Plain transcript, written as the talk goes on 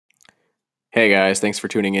Hey guys, thanks for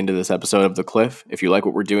tuning into this episode of The Cliff. If you like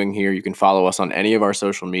what we're doing here, you can follow us on any of our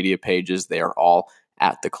social media pages. They are all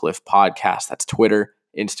at The Cliff Podcast. That's Twitter,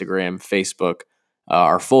 Instagram, Facebook.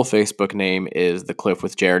 Our full Facebook name is The Cliff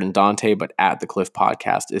with Jared and Dante, but at The Cliff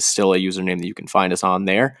Podcast is still a username that you can find us on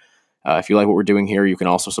there. If you like what we're doing here, you can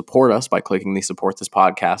also support us by clicking the Support This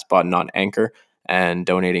Podcast button on Anchor and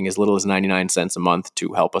donating as little as 99 cents a month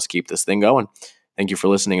to help us keep this thing going. Thank you for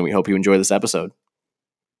listening, and we hope you enjoy this episode.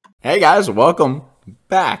 Hey guys, welcome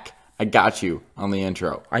back. I got you on the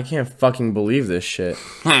intro. I can't fucking believe this shit.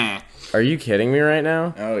 Are you kidding me right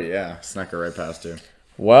now? Oh yeah, snuck it right past you.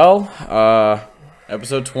 Well,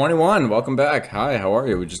 Episode 21, welcome back. Hi, how are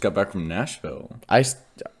you? We just got back from Nashville.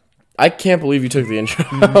 I can't believe you took the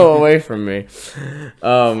intro away from me.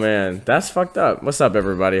 Oh man, that's fucked up. What's up,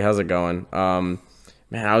 everybody? How's it going?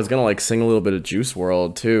 Man, I was gonna sing a little bit of Juice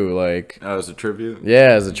WRLD too, Oh, as a tribute? Yeah,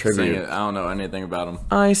 as a tribute. Sing it. I don't know anything about him.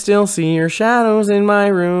 I still see your shadows in my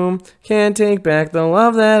room. Can't take back the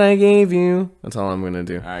love that I gave you. That's all I'm gonna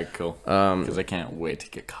do. All right, cool. Because I can't wait to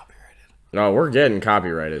get copyrighted. Oh, we're getting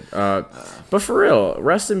copyrighted. But for real,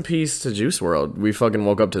 rest in peace to Juice WRLD. We fucking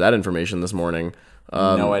woke up to that information this morning.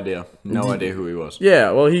 No idea. No idea who he was.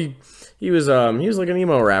 Yeah, well, he was like an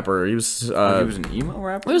emo rapper. He was He was an emo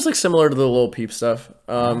rapper? It was like similar to the Lil Peep stuff.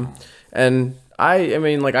 And I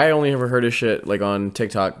mean, I only ever heard his shit on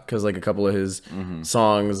TikTok because a couple of his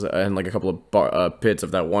songs and a couple of bits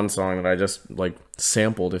of that one song that I just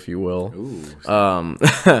sampled, if you will.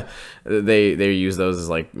 Ooh. They use those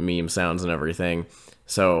as meme sounds and everything.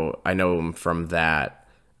 So I know him from that.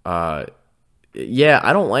 Yeah,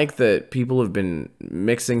 I don't like that people have been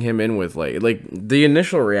mixing him in with the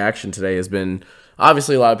initial reaction today has been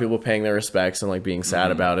obviously a lot of people paying their respects and being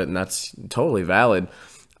sad about it, and that's totally valid.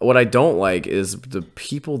 What I don't like is the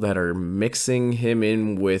people that are mixing him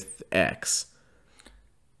in with X.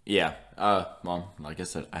 Yeah. Well, like I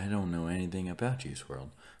said, I don't know anything about Juice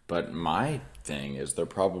WRLD. But my thing is they're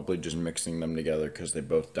probably just mixing them together because they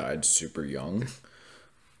both died super young.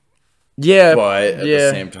 Yeah, but at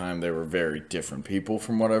the same time, they were very different people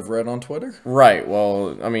from what I've read on Twitter. Right.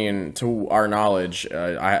 Well, I mean, to our knowledge,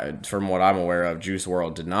 from what I'm aware of, Juice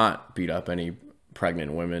WRLD did not beat up any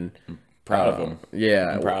pregnant women. Proud of him.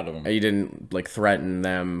 Yeah, I'm proud of him. He didn't threaten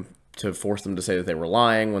them to force them to say that they were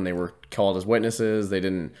lying when they were called as witnesses. They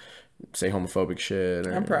didn't say homophobic shit.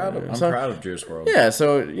 I'm proud of Juice WRLD. Yeah,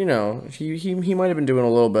 so he might have been doing a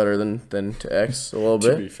little better than to X a little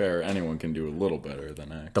bit. To be fair, anyone can do a little better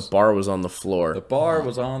than X. The bar was on the floor. The bar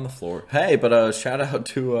was on the floor. Hey, but shout out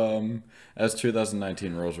to as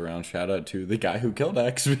 2019 rolls around, shout out to the guy who killed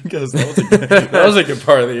X because that was a good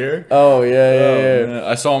part of the year. Oh yeah.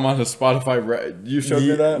 I saw him on his Spotify rap. You showed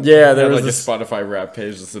me that? Yeah, there was a Spotify rap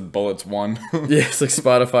page that said Bullets won. Yeah, it's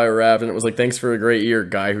Spotify rap, and it was thanks for a great year,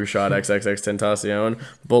 guy who shot XXX Tentacion.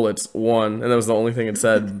 Bullets won, and that was the only thing it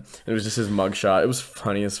said. It was just his mugshot. It was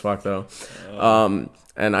funny as fuck though.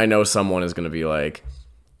 And I know someone is gonna be like,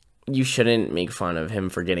 you shouldn't make fun of him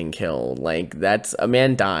for getting killed. That's a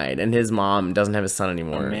man died, and his mom doesn't have his son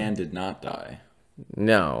anymore. A man did not die.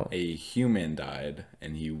 No. A human died,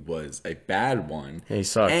 and he was a bad one. He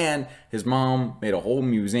sucked. And his mom made a whole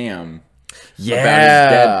museum about his Yeah.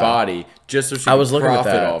 dead body just so she I was could looking at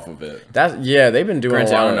profit that. off of it. They've been doing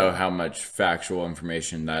Granted, a lot. I don't know how much factual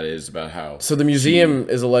information that is about how. So the museum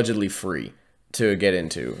is allegedly free to get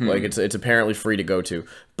into. It's apparently free to go to.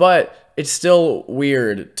 But it's still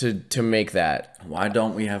weird to make that. Why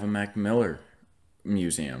don't we have a Mac Miller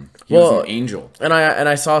museum? He was an angel. And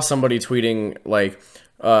I saw somebody tweeting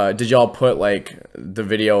did y'all put the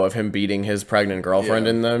video of him beating his pregnant girlfriend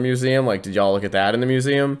in the museum? Did y'all look at that in the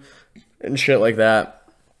museum and shit like that?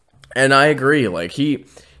 And I agree.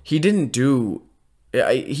 He didn't do.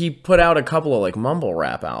 He put out a couple of mumble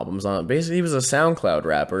rap albums on it. Basically, he was a SoundCloud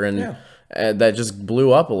rapper and that just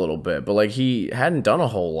blew up a little bit. But he hadn't done a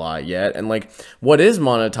whole lot yet. And what is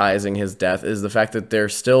monetizing his death is the fact that they're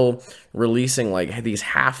still releasing these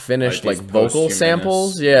half-finished these vocal posthumous-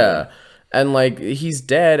 samples. Yeah. And he's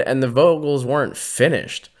dead and the vocals weren't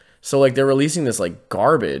finished. So they're releasing this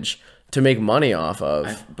garbage to make money off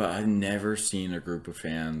of. But I've never seen a group of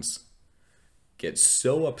fans get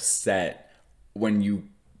so upset when you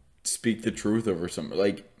speak the truth over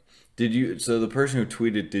something. So the person who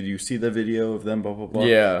tweeted, did you see the video of them, blah, blah, blah?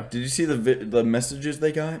 Yeah. Did you see the messages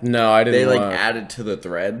they got? No, I didn't. They added to the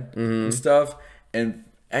thread and stuff. And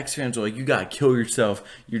X fans are you gotta kill yourself.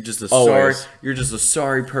 You're just a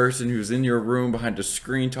sorry person who's in your room behind a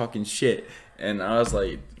screen talking shit. And I was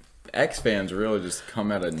like, X fans really just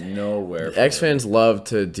come out of nowhere. X fans love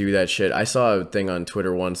to do that shit. I saw a thing on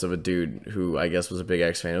Twitter once of a dude who I guess was a big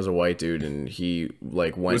X fan. It was a white dude, and he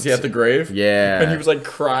like went. Was he at the grave? Yeah, and he was like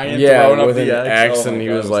crying, yeah, throwing up with the an X, X, and he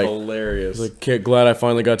was like hilarious. He was like, "Kid, glad I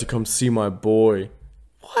finally got to come see my boy."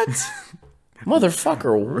 What,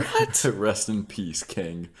 motherfucker? What? Rest in peace,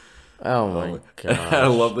 King. Oh my god! I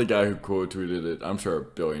love the guy who quote tweeted it. I'm sure a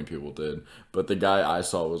billion people did, but the guy I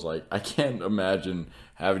saw was like, I can't imagine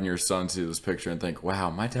having your son see this picture and think, wow,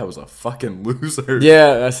 my dad was a fucking loser.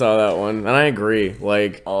 Yeah, I saw that one, and I agree.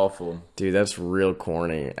 Like, awful, dude, that's real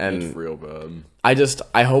corny, and it's real bad.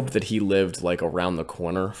 I hope that he lived like around the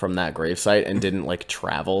corner from that gravesite and didn't like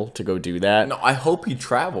travel to go do that. No, I hope he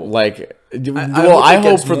traveled. Like, I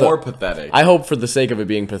hope for more pathetic. I hope for the sake of it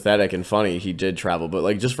being pathetic and funny, he did travel. But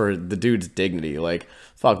like, just for the dude's dignity, like,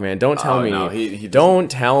 fuck, man, don't tell me, no, he don't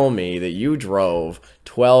tell me that you drove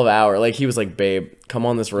 12 hours. Like, he was like, babe, come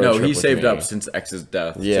on this road trip. No, he with saved me. up since X's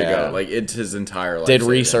death. Yeah, to go. Like it's his entire life. Did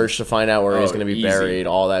research to find out where he's going to be easy. buried,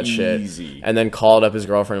 all that Easy. shit, and then called up his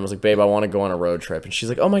girlfriend and was like, babe, I want to go on a road trip, and she's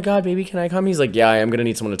like, oh my god, baby, can I come? He's like, yeah, I am going to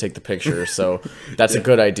need someone to take the picture, so that's a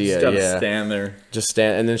good idea. Just yeah, stand there. Just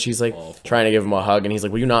stand, and then she's like trying to give him a hug, and he's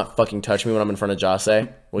like, will you not fucking touch me when I'm in front of Jose?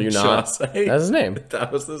 Will you not? Jose? That's his name.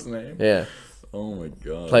 That was his name? Yeah. Oh my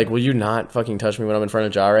god. Like, will you not fucking touch me when I'm in front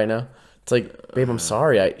of Ja right now? It's like, babe, I'm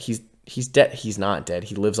sorry. He's dead. He's not dead.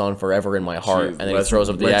 He lives on forever in my heart. And then he throws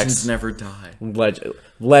up the legends X. never die.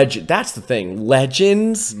 Legend. That's the thing.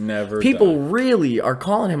 Legends Never People die. really are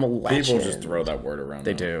calling him a legend. People just throw that word around.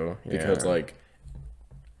 They do. Because, like,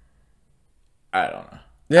 I don't know.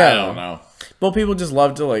 Yeah. I don't know. Well, people just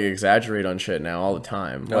love to, like, exaggerate on shit now all the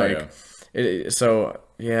time. Oh, Like,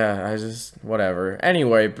 yeah, I just, whatever.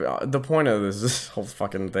 Anyway, the point of this whole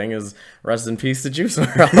fucking thing is rest in peace to Juice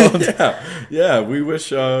WRLD. Yeah, we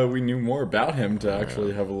wish we knew more about him to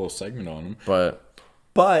actually have a little segment on him.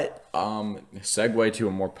 But segue to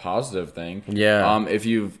a more positive thing. Yeah. If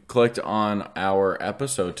you've clicked on our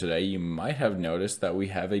episode today, you might have noticed that we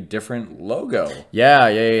have a different logo.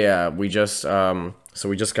 yeah. We just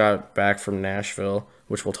we just got back from Nashville,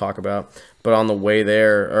 which we'll talk about. But on the way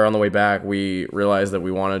there, or on the way back, we realized that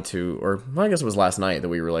we wanted to, or I guess it was last night that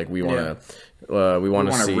we were like, we want to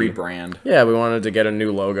rebrand. Yeah, we wanted to get a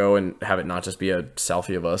new logo and have it not just be a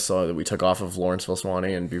selfie of us. So that we took off of Lawrenceville,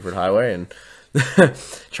 Swanee, and Buford Highway, and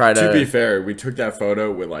try to. To be fair, we took that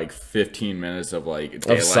photo with like 15 minutes of like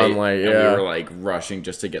daylight, of sunlight. and Yeah, we were like rushing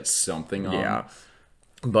just to get something on. Yeah,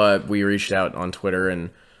 but we reached out on Twitter and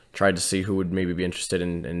tried to see who would maybe be interested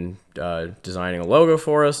in designing a logo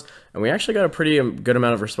for us, and we actually got a pretty good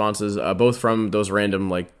amount of responses, both from those random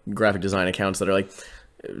like graphic design accounts that are like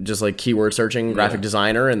just like keyword searching graphic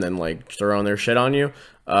designer and then like throwing their shit on you,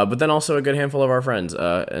 but then also a good handful of our friends,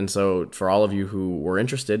 and so for all of you who were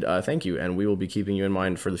interested, thank you, and we will be keeping you in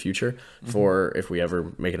mind for the future for if we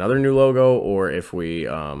ever make another new logo, or if we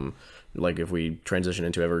if we transition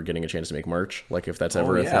into ever getting a chance to make merch, like if that's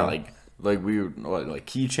ever a thing. Like we like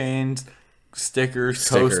keychains, stickers,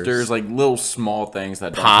 coasters, like little small things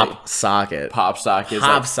that pop sockets,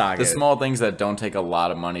 the small things that don't take a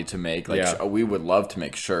lot of money to make. Like we would love to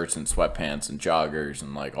make shirts and sweatpants and joggers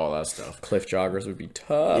and like all that stuff. Cliff joggers would be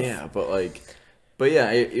tough. Yeah, but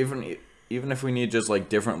yeah, even if we need just like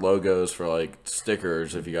different logos for like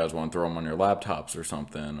stickers, if you guys want to throw them on your laptops or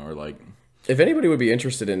something, or like. If anybody would be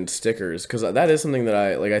interested in stickers, because that is something that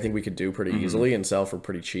I think we could do pretty easily and sell for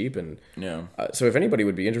pretty cheap, and so if anybody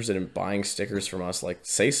would be interested in buying stickers from us, like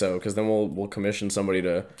say so, because then we'll commission somebody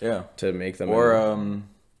to make them. Or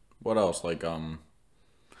what else, like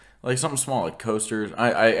something small like coasters.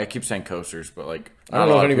 I keep saying coasters, but like I don't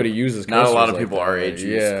know if anybody uses coasters. Not a lot of like people that, our age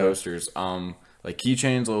use coasters. Like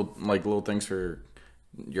keychains, little things for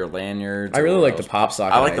your lanyards. I really like the pop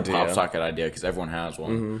socket. I like the pop socket idea because everyone has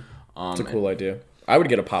one. It's a cool idea. I would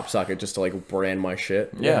get a pop socket just to like brand my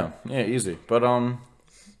shit. Yeah, easy. But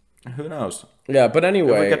who knows? Yeah, but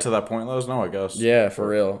anyway, if we get to that point, let us know, I guess. Yeah, for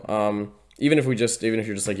real. Even if you're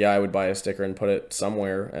just like, yeah, I would buy a sticker and put it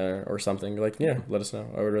somewhere or something. Like, yeah, let us know.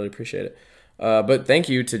 I would really appreciate it. But thank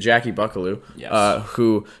you to Jackie Buckaloo,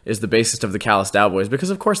 who is the bassist of the Callous Dowboys, because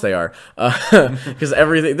of course they are. Because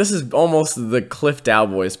everything. This is almost the Cliff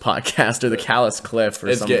Dowboys podcast, or the Callous Cliff,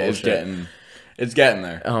 or some bullshit. It's getting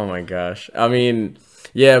there. Oh my gosh. I mean,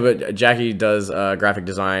 yeah, but Jackie does graphic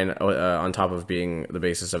design on top of being the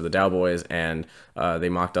bassist of the Dowboys, and they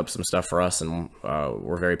mocked up some stuff for us, and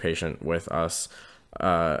were very patient with us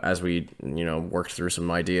as we, worked through some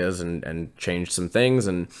ideas and changed some things,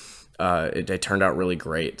 and it turned out really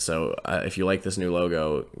great. So if you like this new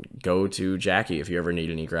logo, go to Jackie if you ever need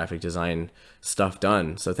any graphic design stuff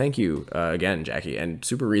done. So thank you again, Jackie, and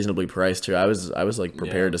super reasonably priced too. I was like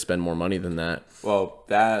prepared to spend more money than that. Well,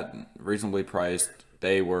 that reasonably priced.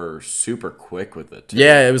 They were super quick with it too.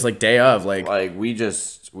 Yeah, it was like day of like we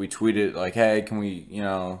tweeted like, hey, can we,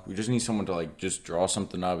 we just need someone to like just draw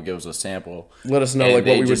something up, give us a sample, let us know and like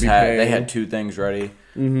what we would be paying. They had 2 things ready,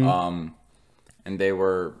 and they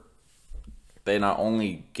not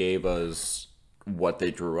only gave us what they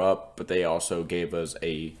drew up, but they also gave us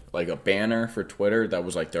a banner for Twitter that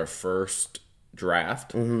was like their first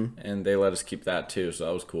draft, and they let us keep that too, so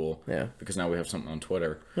that was cool. Yeah, because now we have something on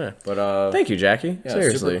Twitter. Yeah, but thank you, Jackie. Yeah,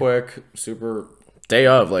 seriously, super quick, super day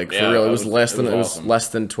of like for real. It was awesome. less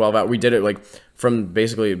than 12 hours. We did it like from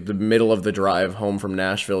basically the middle of the drive home from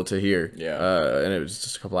Nashville to here. And it was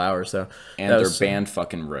just a couple hours. So and their band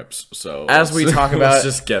fucking rips. So as we talk about, let's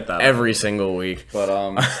just get that every single week.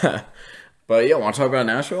 But but yeah, want to talk about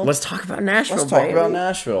Nashville? Let's talk about Nashville. Let's talk about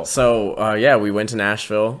Nashville. So yeah, we went to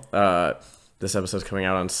Nashville. This episode's coming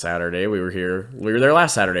out on Saturday. We were there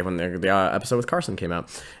last Saturday when the episode with Carson came out,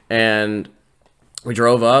 and we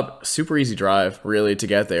drove up. Super easy drive, really, to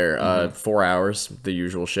get there. 4 hours, the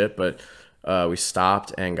usual shit. But we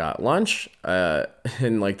stopped and got lunch.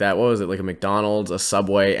 And like that, what was it? Like a McDonald's, a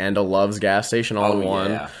Subway, and a Love's gas station all in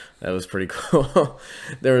one. Yeah. That was pretty cool.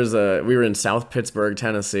 We were in South Pittsburgh,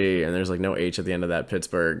 Tennessee, and there's like no H at the end of that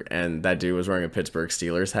Pittsburgh, and that dude was wearing a Pittsburgh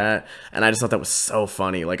Steelers hat, and I just thought that was so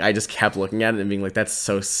funny. Like I just kept looking at it and being like, that's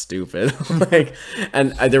so stupid.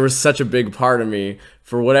 There was such a big part of me,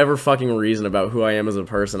 for whatever fucking reason about who I am as a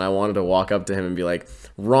person, I wanted to walk up to him and be like,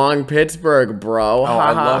 wrong Pittsburgh, bro.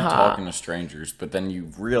 I love talking to strangers, but then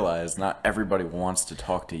you realize not everybody wants to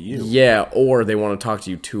talk to you. Yeah, or they want to talk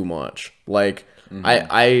to you too much. Like,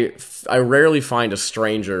 I rarely find a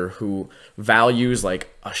stranger who values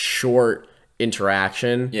like a short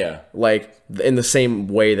interaction. Yeah. Like in the same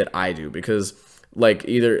way that I do, because like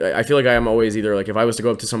I feel like I am always either like, if I was to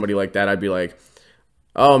go up to somebody like that, I'd be like,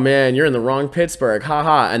 oh man, you're in the wrong Pittsburgh,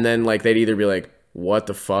 haha. And then like they'd either be like, what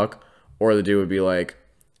the fuck? Or the dude would be like,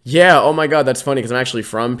 yeah, oh my god, that's funny because I'm actually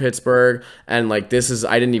from Pittsburgh, and like I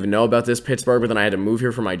didn't even know about this Pittsburgh, but then I had to move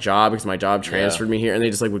here for my job because my job transferred me here, and they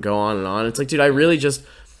just like would go on and on. It's like, dude, I really just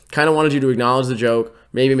kind of wanted you to acknowledge the joke,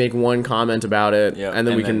 maybe make one comment about it, and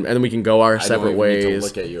then we can go our separate ways. I don't even need to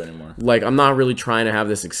look at you anymore. Like, I'm not really trying to have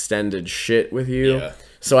this extended shit with you. Yeah.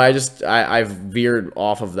 So I've veered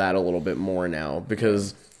off of that a little bit more now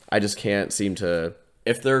because I just can't seem to.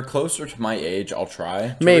 If they're closer to my age, I'll try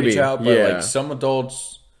to maybe reach out, but like some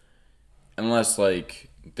adults, unless like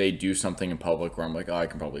they do something in public where I'm like, oh, I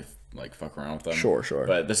can probably like fuck around with them. Sure.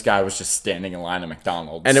 But this guy was just standing in line at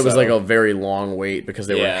McDonald's, and it was like a very long wait because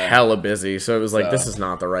they were hella busy. So it was like, this is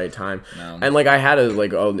not the right time. No. And like I had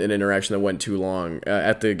an interaction that went too long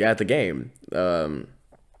at the game.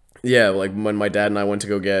 Yeah, like when my dad and I went to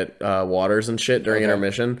go get waters and shit during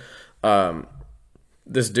intermission.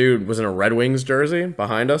 This dude was in a Red Wings jersey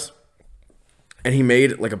behind us, and he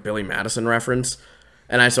made like a Billy Madison reference.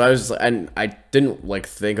 And I was just like, and I didn't like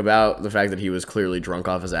think about the fact that he was clearly drunk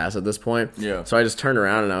off his ass at this point. Yeah. So I just turned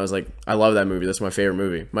around and I was like, I love that movie. That's my favorite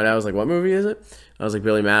movie. My dad was like, what movie is it? I was like,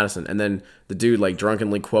 Billy Madison. And then the dude like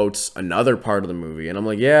drunkenly quotes another part of the movie, and I'm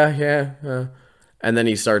like, yeah. And then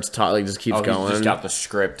he starts talking, like, just keeps going. He's just got the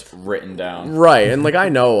script written down. Right. And, like, I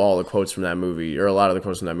know all the quotes from that movie, or a lot of the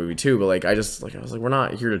quotes from that movie, too. But, like, I was like, we're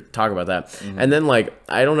not here to talk about that. Mm-hmm. And then, like,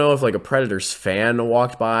 I don't know if, like, a Predators fan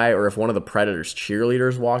walked by, or if one of the Predators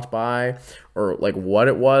cheerleaders walked by, or, like, what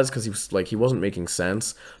it was, because he wasn't making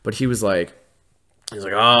sense. But he was like,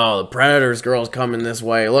 oh, the Predators girl's coming this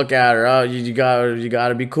way. Look at her. Oh, you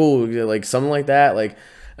gotta be cool. Like, something like that. Like,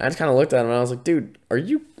 I just kind of looked at him, and I was like, dude, are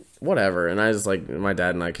you... whatever. And I was like, my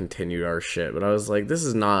dad and I continued our shit, but I was like, this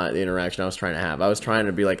is not the interaction I was trying to have. I was trying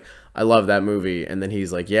to be like, I love that movie, and then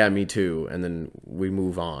he's like, yeah, me too, and then we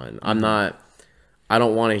move on. I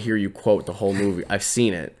don't want to hear you quote the whole movie. I've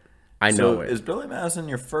seen it. I know it. Is Billy Madison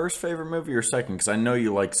your first favorite movie or second? Because I know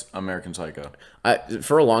you like American Psycho.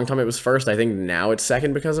 For a long time it was first. I think now it's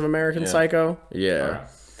second because of American Psycho. Yeah. Right.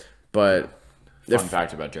 But Fun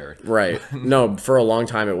fact about Jared. Right. No, for a long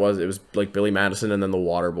time it was like Billy Madison and then The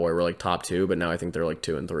Waterboy were like top 2, but now I think they're like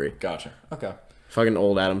 2 and 3. Gotcha. Okay. Fucking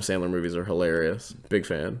old Adam Sandler movies are hilarious. Big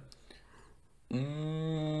fan.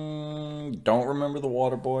 Don't remember The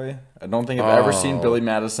Waterboy. I don't think I've ever seen Billy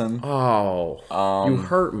Madison. You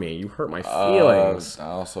hurt me. You hurt my feelings. I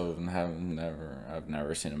also I've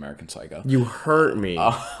never seen American Psycho. You hurt me.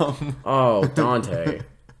 Dante.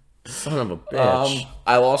 Son of a bitch.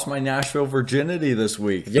 I lost my Nashville virginity this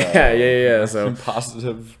week. Yeah. So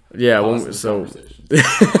positive. yeah. Conversations.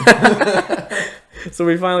 So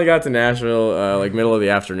we finally got to Nashville, like middle of the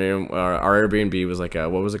afternoon. Our Airbnb was like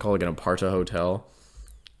what was it called? Like an aparta hotel,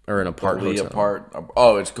 or an apart hotel.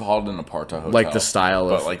 Oh, it's called an aparta hotel. Like the style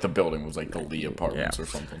but of, like the building was like the Lee Apartments or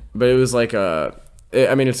something. but it was like I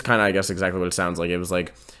mean, it's kind of, I guess, exactly what it sounds like. It was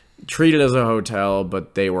like treated as a hotel,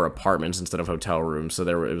 but they were apartments instead of hotel rooms. So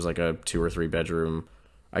it was like a 2 or 3 bedroom.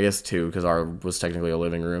 I guess 2, because ours was technically a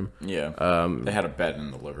living room. Yeah. They had a bed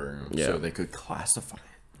in the living room, so they could classify it.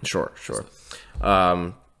 Sure.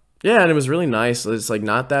 Yeah, and it was really nice. It's like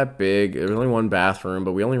not that big. There was only 1 bathroom,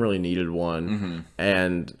 but we only really needed 1. Mm-hmm.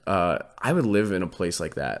 And I would live in a place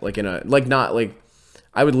like that, like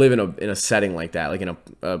I would live in a setting like that, like in a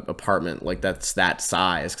apartment like that's that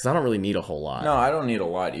size, because I don't really need a whole lot. No, I don't need a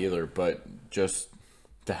lot either, but just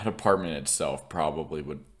that apartment itself probably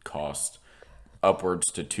would cost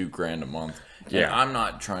upwards to $2,000 a month. Yeah, and I'm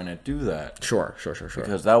not trying to do that. Sure.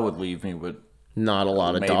 Because that would leave me with not a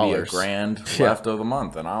lot of maybe dollars, $1,000 left of the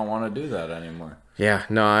month, and I don't want to do that anymore. Yeah,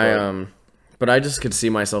 no, but I just could see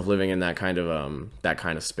myself living in that kind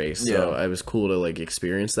of space. So it was cool to like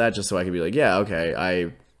experience that, just so I could be like, yeah,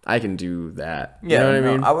 okay, I can do that. Yeah, you know what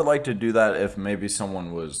I mean? I would like to do that if maybe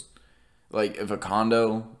someone was like, if a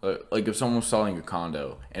condo, like if someone was selling a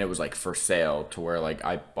condo and it was like for sale to where like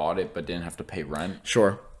I bought it but didn't have to pay rent.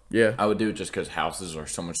 Sure. Yeah. I would do it just because houses are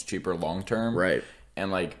so much cheaper long term. Right.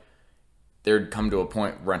 And like there'd come to a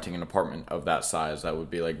point renting an apartment of that size that would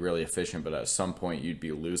be like really efficient, but at some point you'd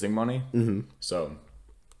be losing money. Mm-hmm. So,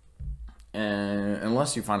 and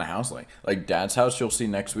unless you find a house like Dad's house, you'll see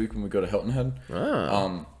next week when we go to Hilton Head.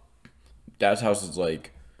 Oh. Dad's house is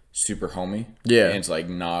like super homey. Yeah. And it's like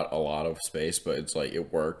not a lot of space, but it's like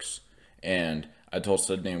it works. And I told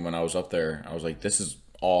Sydney when I was up there, I was like, this is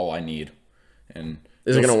all I need. And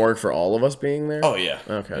is it gonna work for all of us being there? Oh yeah.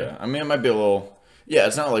 Okay. Yeah. I mean, it might be a little. Yeah,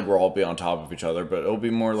 it's not like we'll all be on top of each other, but it'll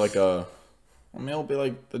be more like it'll be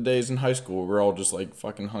like the days in high school. We're all just like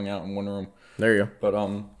fucking hung out in one room. There you go. But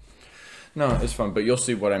no, it's fun. But you'll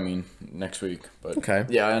see what I mean next week. But okay.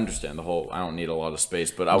 Yeah, I understand the whole. I don't need a lot of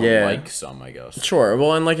space, but I would like some, I guess. Sure.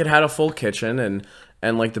 Well, and like it had a full kitchen,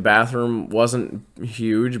 and like the bathroom wasn't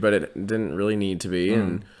huge, but it didn't really need to be,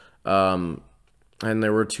 and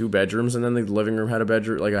there were 2 bedrooms, and then the living room had a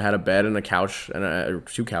bedroom, like I had a bed and a couch, and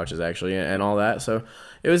 2 couches actually, and all that. So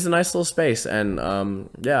it was a nice little space, and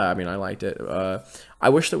yeah, I mean, I liked it. I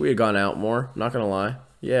wish that we had gone out more. Not gonna lie.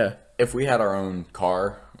 Yeah. If we had our own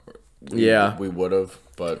car, we would have.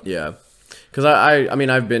 But yeah, because I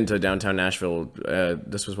mean, I've been to downtown Nashville.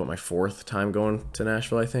 This was my 4th time going to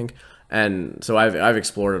Nashville, I think. And so I've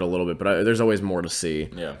explored it a little bit, but there's always more to see.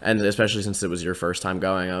 Yeah. And especially since it was your first time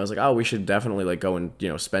going, I was like, oh, we should definitely like go and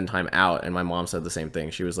spend time out. And my mom said the same thing.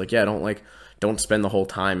 She was like, yeah, don't spend the whole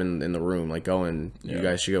time in the room. Like go and you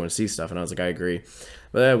guys should go and see stuff. And I was like, I agree.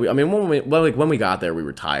 But when we got there, we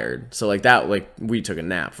were tired. So like that, like we took a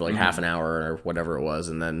nap for like half an hour or whatever it was,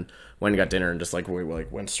 and then went and got dinner and just like we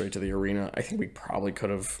like went straight to the arena. I think we probably could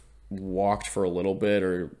have walked for a little bit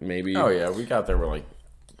or maybe. Oh yeah, we got there with like.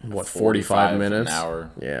 45 minutes, an hour.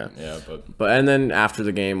 Yeah, but and then after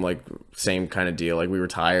the game, like same kind of deal. Like we were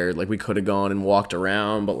tired. Like we could have gone and walked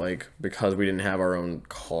around, but like because we didn't have our own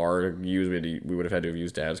car to use, we would have had to have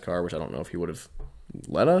used Dad's car, which I don't know if he would have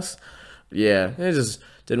let us. Yeah, it just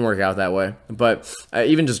didn't work out that way. But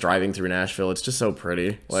even just driving through Nashville, it's just so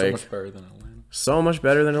pretty. Like so much better than Atlanta. So much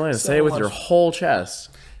better than Atlanta. Say it with your whole chest.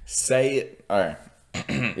 Say it. All right.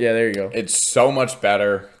 Yeah, there you go. It's so much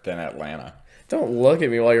better than Atlanta. Don't look at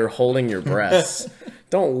me while you're holding your breasts.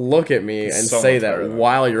 Don't look at me and say that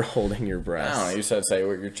while you're holding your breasts. I don't know. You said say it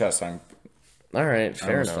with your chest. All right,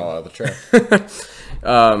 fair enough. Fall out of the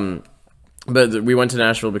chair. But we went to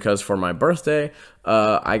Nashville because for my birthday,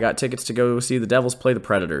 I got tickets to go see the Devils play the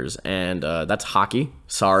Predators, and that's hockey.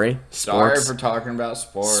 Sorry, sports. Sorry for talking about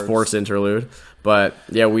sports. Sports interlude. But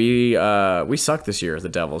yeah, we suck this year. The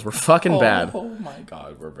Devils, we're fucking bad. Oh my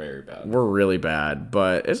god, we're very bad. We're really bad,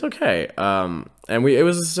 but it's okay. And it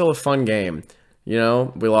was still a fun game. We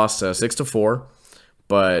lost 6-4,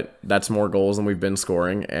 but that's more goals than we've been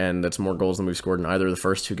scoring, and that's more goals than we've scored in either of the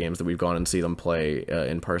first 2 games that we've gone and see them play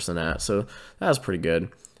in person at. So that was pretty good,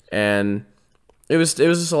 and it was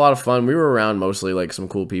just a lot of fun. We were around mostly like some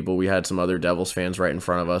cool people. We had some other Devils fans right in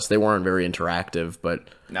front of us. They weren't very interactive, but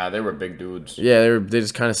they were big dudes. Yeah, they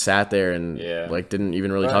just kind of sat there and like didn't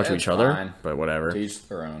even really talk to each other. But whatever. To each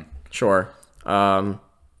their own. Sure. Yeah,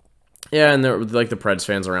 and like the Preds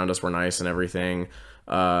fans around us were nice and everything.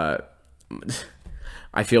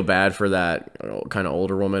 I feel bad for that kind of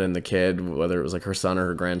older woman and the kid, whether it was like her son or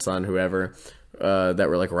her grandson, whoever, that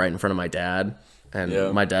were like right in front of my dad.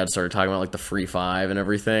 And my dad started talking about like the free five and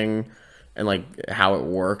everything and like how it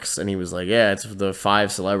works. And he was like, yeah, it's the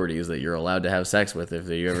 5 celebrities that you're allowed to have sex with if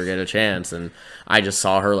you ever get a chance. And I just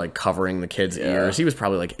saw her like covering the kid's ears. He was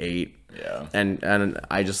probably like 8. Yeah. And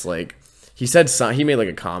I just like, he made like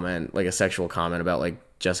a comment, like a sexual comment about like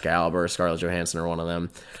Jessica Alba or Scarlett Johansson or one of them.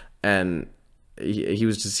 And he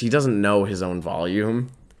was just, he doesn't know his own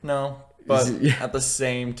volume. No, but at the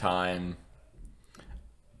same time,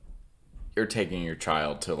 you're taking your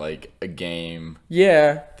child to like a game.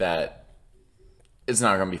 Yeah. That it's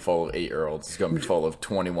not going to be full of 8-year-olds. It's going to be full of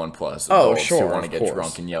 21 plus Oh, adults sure, who want to of get course.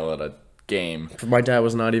 drunk and yell at a game. My dad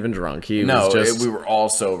was not even drunk. He was just we were all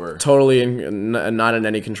sober. totally not in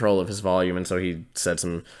any control of his volume, and so he said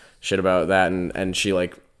some shit about that, and she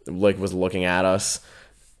like was looking at us,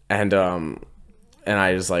 and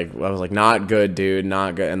I was like, not good, dude,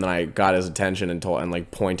 not good. And then I got his attention and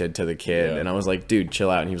like pointed to the kid, and I was like, dude, chill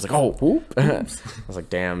out. And he was like, oh, whoop. I was like,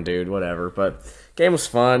 damn, dude, whatever. But game was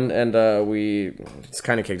fun, and we just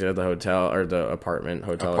kind of kicked it at the hotel or the apartment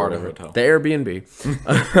hotel or whatever. Hotel. The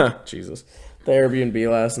Airbnb. Jesus, the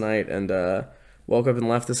Airbnb last night, and woke up and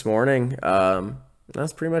left this morning.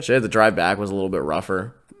 That's pretty much it. The drive back was a little bit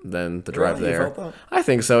rougher than the drive Really? You there. felt that? I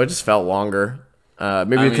think so. It just felt longer.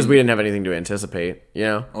 Maybe because we didn't have anything to anticipate, you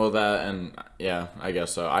know? Well, that and yeah, I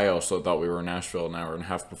guess so. I also thought we were in Nashville an hour and a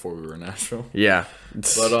half before we were in Nashville. Yeah.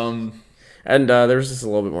 But and there was just a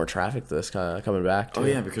little bit more traffic this coming back too. oh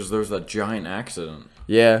yeah, because there was that giant accident.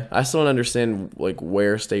 Yeah, I still don't understand like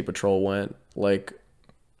where State Patrol went. Like,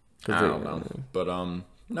 I don't know, but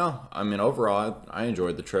no, I mean overall, I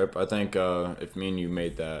enjoyed the trip. I think if me and you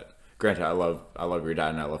made that, granted, I love your dad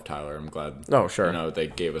and I love Tyler. I'm glad. Oh sure. You know they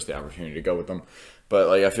gave us the opportunity to go with them, but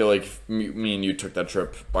like I feel like if me and you took that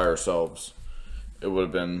trip by ourselves, it would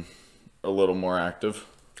have been a little more active.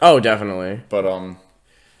 Oh, definitely. But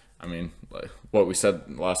I mean, like what we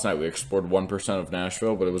said last night, we explored 1% of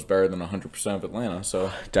Nashville, but it was better than 100% of Atlanta.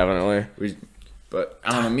 So Definitely. but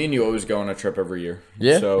I don't know. Me and you always go on a trip every year.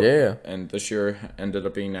 Yeah, So, yeah. And this year ended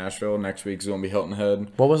up being Nashville. Next week's gonna be Hilton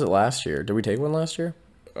Head. What was it last year? Did we take one last year?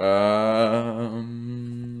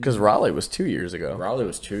 Because Raleigh was 2 years ago. Raleigh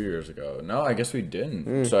was 2 years ago. No, I guess we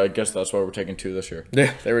didn't. So I guess that's why we're taking 2 this year.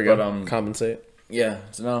 Yeah, there we go. But, compensate. Yeah.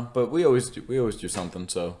 So no, but we always do something.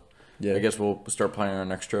 So Yeah. I guess we'll start planning our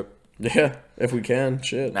next trip. Yeah, if we can.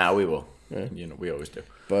 Shit. Nah, we will. Yeah. You know, we always do.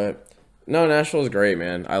 But no, Nashville's great,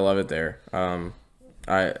 man. I love it there.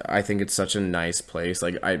 I think it's such a nice place.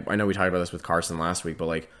 Like I know we talked about this with Carson last week, but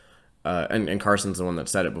like and Carson's the one that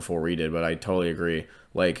said it before we did, but I totally agree.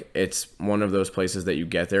 Like it's one of those places that you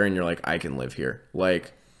get there and you're like, I can live here.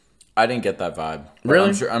 Like I didn't get that vibe. But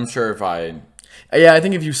Really? I'm sure if I yeah, I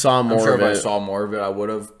think if you saw more if of I it, saw more of it, I would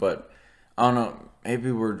have. But I don't know.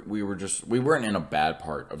 Maybe we weren't in a bad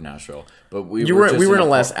part of Nashville, but we were in a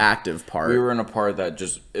less part, active part. We were in a part that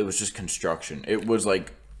it was just construction. It was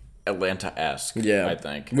like Atlanta-esque. Yeah, I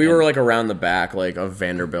think we were like around the back, like of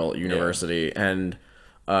Vanderbilt University, and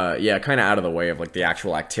kind of out of the way of like the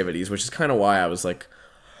actual activities, which is kind of why I was like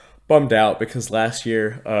bummed out because last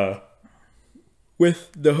year,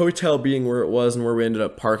 with the hotel being where it was and where we ended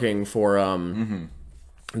up parking for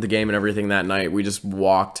the game and everything that night, we just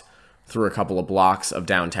walked through a couple of blocks of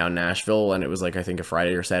downtown Nashville, and it was like I think a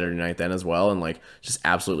Friday or Saturday night then as well, and like just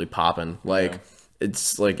absolutely popping. Like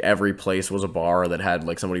it's like every place was a bar that had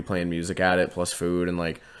like somebody playing music at it plus food, and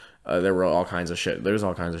like there were all kinds of shit. There's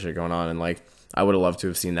all kinds of shit going on, and like I would have loved to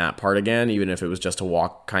have seen that part again, even if it was just to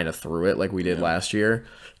walk kind of through it like we did last year.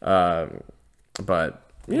 But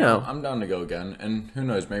you know, I'm down to go again, and who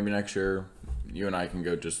knows? Maybe next year you and I can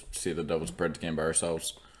go just see the Devil's Preds game by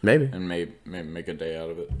ourselves. maybe. And maybe make a day out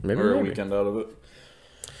of it. Maybe, or a maybe. weekend out of it.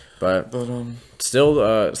 But still,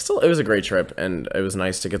 it was a great trip, and it was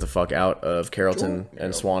nice to get the fuck out of Carrollton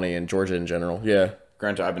and Swanee and Georgia in general. Yeah,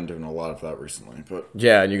 Granted, I've been doing a lot of that recently, but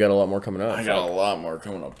yeah, and you got a lot more coming up. I got a lot more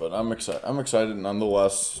coming up. But I'm excited. I'm excited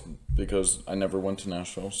nonetheless because I never went to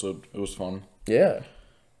Nashville, so it was fun. Yeah,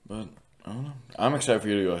 But I don't know. I'm excited for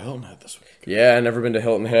you to go Hilton Head this week. yeah. I've never been to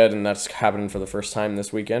Hilton Head, and that's happening for the first time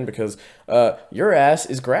this weekend because your ass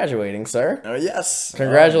is graduating, sir. Yes.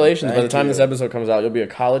 Congratulations! By the Thank time you. this episode comes out, you'll be a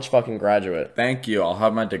college fucking graduate. Thank you. I'll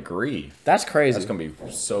have my degree. That's crazy. That's gonna be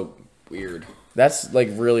so weird. That's like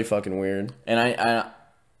really fucking weird. And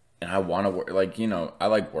I want to work. Like, you know, I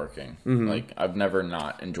like working. Mm-hmm. Like, I've never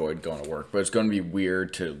not enjoyed going to work. But it's going to be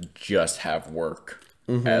weird to just have work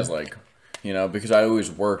Mm-hmm. as, like, you know, because I always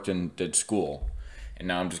worked and did school. And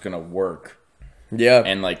now I'm just going to work Yeah.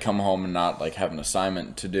 and, like, come home and not, like, have an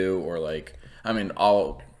assignment to do or, like, I mean,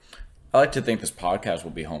 I like to think this podcast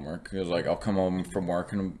will be homework because like I'll come home from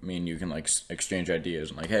work and me and you can like exchange ideas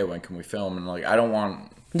and like, hey, when can we film? And like I don't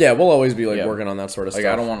want. Yeah, we'll always be like working on that sort of like,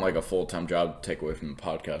 stuff. I don't want like a full-time job to take away from the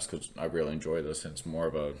podcast because I really enjoy this. It's more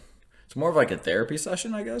of like a therapy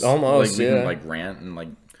session, I guess. Almost, like we can like rant and like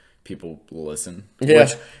people listen. Yeah.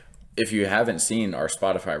 Which, if you haven't seen our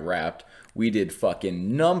Spotify Wrapped, we did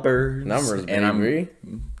fucking numbers, baby.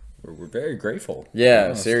 We're very grateful.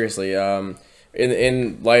 Yeah, seriously.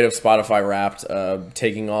 In light of Spotify Wrapped,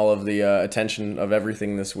 taking all of the attention of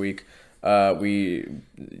everything this week,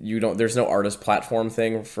 there's no artist platform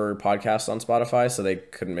thing for podcasts on Spotify, so they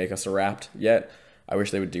couldn't make us a Wrapped yet. I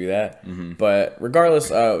wish they would do that. Mm-hmm. But regardless,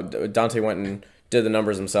 Dante went and did the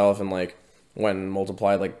numbers himself and like went and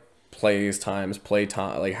multiplied like plays times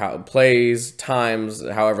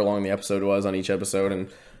however long the episode was on each episode and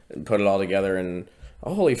put it all together and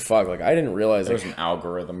holy fuck, like I didn't realize There's an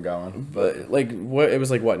algorithm going. But like what it was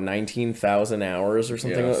like 19,000 hours or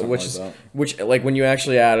something, Yeah, something which like when you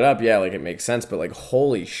actually add it up, yeah, like it makes sense, but like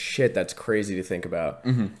holy shit, that's crazy to think about.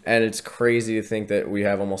 Mm-hmm. And it's crazy to think that we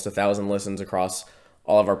have almost 1,000 listens across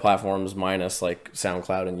all of our platforms minus like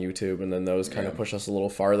SoundCloud and YouTube, and then those kind of push us a little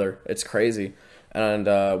farther. It's crazy.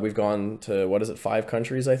 And we've gone to 5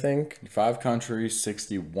 countries, I think. 5 countries,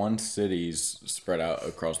 61 cities spread out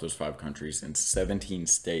across those 5 countries, and 17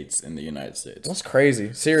 states in the United States. That's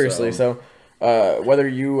crazy. Seriously. So whether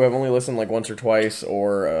you have only listened like once or twice,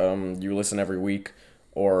 or you listen every week,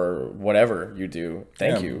 or whatever you do,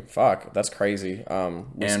 thank you. Fuck, that's crazy.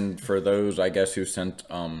 And for those, I guess, who sent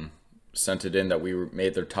it in that we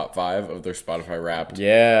made their top 5 of their Spotify Wrapped.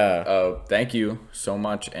 Yeah. Thank you so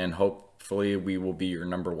much, and hopefully we will be your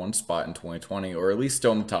number 1 spot in 2020, or at least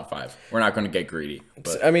still in the top 5. We're not going to get greedy.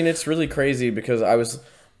 But I mean, it's really crazy because I was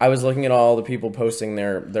looking at all the people posting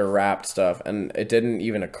their Wrapped stuff, and it didn't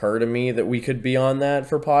even occur to me that we could be on that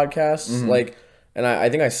for podcasts. Mm-hmm. Like, and I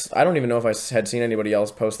think I don't even know if I had seen anybody else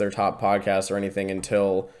post their top podcasts or anything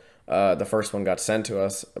until the first one got sent to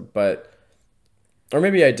us, but. Or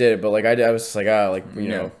maybe I did, but like I was just like, you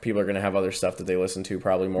know, people are gonna have other stuff that they listen to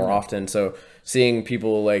probably more often. So seeing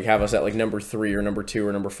people like have us at like number 3 or number 2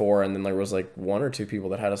 or number 4, and then there was like 1 or 2 people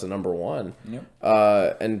that had us at number 1.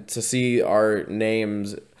 And to see our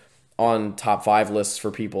names on top 5 lists for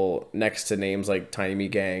people next to names like Tiny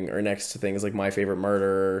Meat Gang or next to things like My Favorite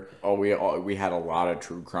Murder. Oh, we had a lot of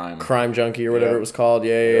true crime junkie or whatever it was called.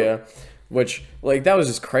 Yeah. Which like that was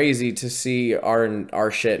just crazy to see our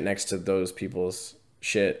shit next to those people's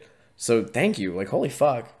shit. So thank you. Like holy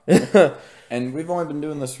fuck. And we've only been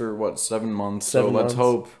doing this for 7 months. 7 months. Let's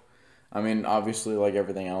hope. I mean, obviously, like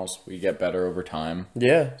everything else, we get better over time.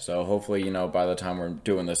 Yeah. So hopefully, by the time we're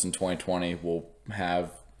doing this in 2020, we'll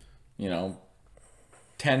have,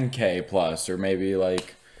 10K plus, or maybe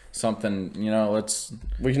like something.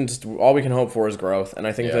 All we can hope for is growth, and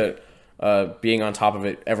I think that being on top of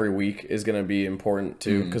it every week is going to be important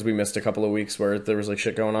too, because we missed a couple of weeks where there was like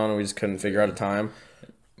shit going on and we just couldn't figure out a time.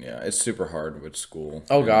 Yeah, it's super hard with school.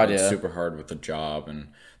 Oh God, it's super hard with the job, and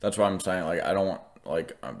that's why I'm saying like I don't want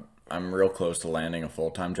like I'm real close to landing a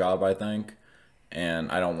full-time job, I think,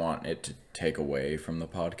 and I don't want it to take away from the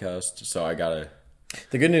podcast. So I gotta.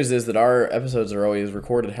 The good news is that our episodes are always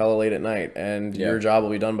recorded hella late at night, and your job will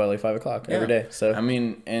be done by like 5 o'clock every day. So I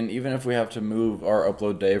mean, and even if we have to move our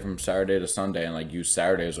upload day from Saturday to Sunday and like use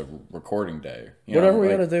Saturday as a recording day, whatever we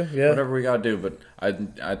gotta do, whatever we gotta do. But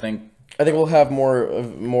I think we'll have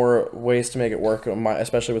more ways to make it work,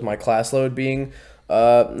 especially with my class load being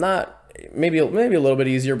not maybe a little bit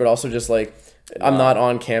easier, but also just like I'm not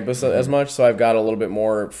on campus as much, so I've got a little bit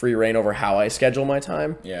more free reign over how I schedule my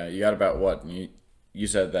time. Yeah, you got about what you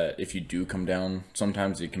said that if you do come down,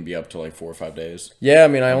 sometimes it can be up to like 4 or 5 days. Yeah, I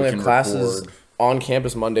mean, I only have classes on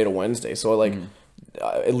campus Monday to Wednesday, so like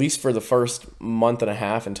at least for the first month and a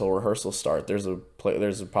half until rehearsals start, there's a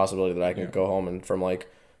possibility that I can go home and from like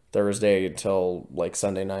Thursday until like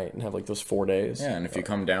Sunday night and have like those 4 days. Yeah, and if you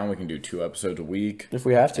come down, we can do 2 episodes a week if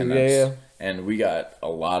we have to. Yeah. And we got a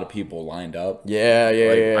lot of people lined up.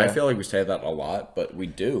 Yeah. I feel like we say that a lot, but we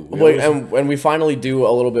do. And we finally do a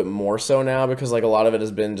little bit more so now, because like a lot of it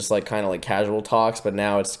has been just like kind of like casual talks, but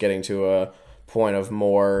now it's getting to a point of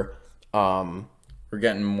more. We're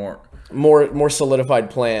getting more solidified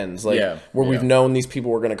plans, like where we've known these people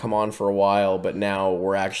were going to come on for a while, but now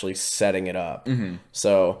we're actually setting it up.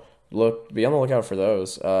 So be on the lookout for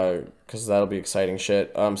those, because that'll be exciting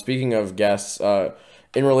shit. Speaking of guests,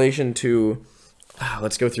 in relation to,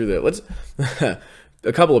 let's go through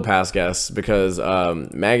a couple of past guests, because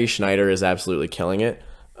Maggie Schneider is absolutely killing it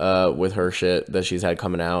with her shit that she's had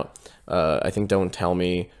coming out. I think Don't Tell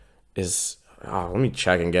Me is let me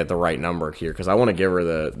check and get the right number here because I want to give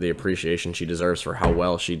her the appreciation she deserves for how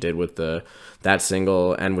well she did with that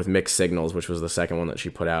single and with Mixed Signals, which was the second one that she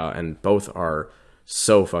put out, and both are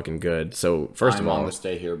so fucking good. So first I'm of all, on the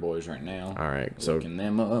Stay Here Boys right now. all right, so Looking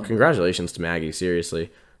them up. congratulations to Maggie,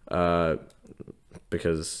 seriously,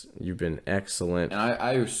 because you've been excellent. And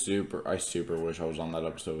I super wish I was on that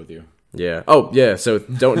episode with you. Yeah. Oh yeah. So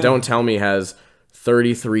don't tell me has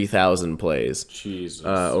 33,000 plays. Jesus.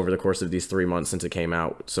 Over the course of these 3 months since it came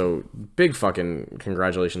out. So big fucking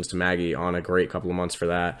congratulations to Maggie on a great couple of months for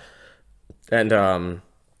that. And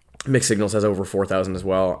Mixed Signals has over 4,000 as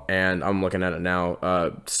well. And I'm looking at it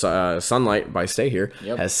now. Sunlight by Stay Here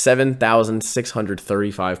has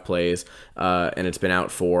 7,635 plays. And it's been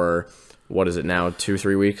out for, what is it now,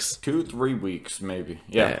 2-3 weeks? 2-3 weeks, maybe.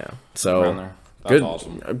 Yeah. So around there. That's good,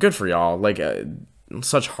 awesome. Good for y'all. Like,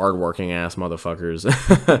 such hardworking ass motherfuckers.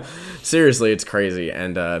 Seriously, it's crazy.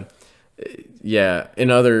 And yeah, in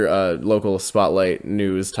other local spotlight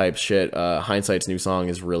news type shit, Hindsight's new song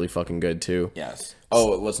is really fucking good too. Yes.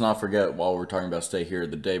 Oh, let's not forget, while we're talking about Stay Here,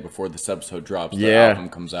 the day before this episode drops, the album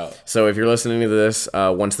comes out. So if you're listening to this,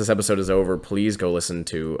 once this episode is over, please go listen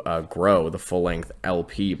to Grow, the full-length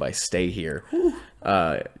LP by Stay Here,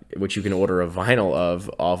 which you can order a vinyl of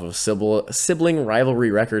off of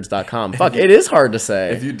siblingrivalryrecords.com. Fuck, it is hard to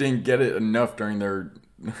say. If you didn't get it enough during their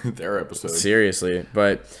episode. Seriously,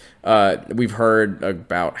 but we've heard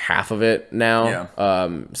about half of it now.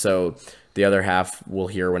 Yeah. So the other half we'll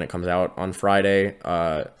hear when it comes out on Friday.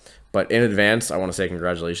 But in advance, I want to say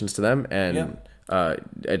congratulations to them. And I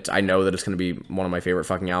know that it's going to be one of my favorite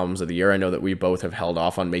fucking albums of the year. I know that we both have held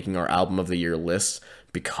off on making our album of the year lists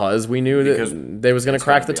because we knew that they was going to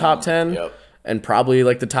crack the top 10. Yep. And probably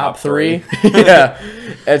like the top 3. Yeah.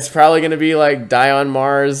 It's probably going to be like Die on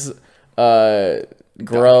Mars,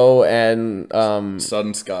 Grow, and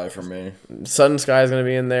Sudden Sky for me. Sudden Sky is going to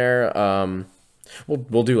be in there.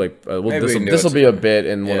 We'll do like this will be a bit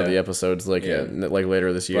in one of the episodes like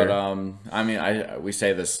later this year. But I mean, we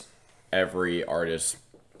say this every artist,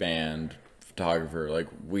 band, photographer, like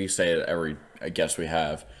we say it every guest we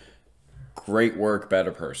have. Great work,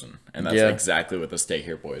 better person, and that's exactly what the Stay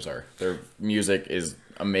Here Boys are. Their music is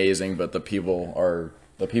amazing, but the people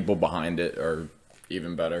behind it are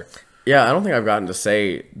even better. Yeah, I don't think I've gotten to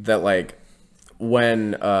say that like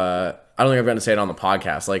when I don't think I've gotten to say it on the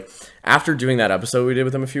podcast. Like after doing that episode we did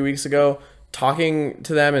with them a few weeks ago, talking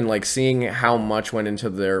to them and like seeing how much went into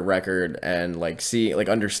their record and like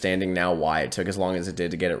understanding now why it took as long as it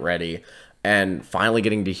did to get it ready. And finally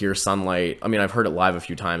getting to hear Sunlight. I mean, I've heard it live a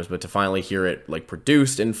few times, but to finally hear it like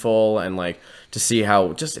produced in full and like to see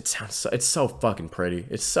how just it sounds, it's so fucking pretty.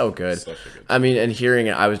 It's so good. I mean, and hearing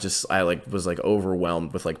it, I was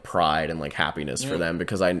overwhelmed with like pride and like happiness for them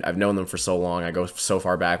because I've known them for so long. I go so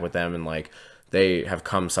far back with them and like they have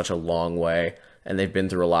come such a long way and they've been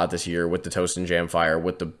through a lot this year with the Toast and Jam fire,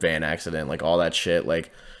 with the van accident, like all that shit.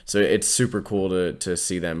 Like, so it's super cool to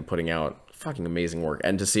see them putting out fucking amazing work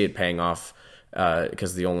and to see it paying off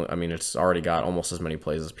because it's already got almost as many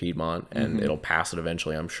plays as Piedmont and it'll pass it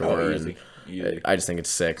eventually, I'm sure. Easy. I just think it's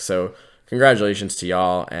sick. So congratulations to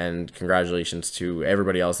y'all and congratulations to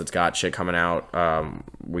everybody else that's got shit coming out.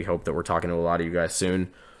 We hope that we're talking to a lot of you guys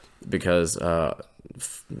soon because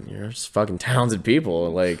you're just fucking talented people.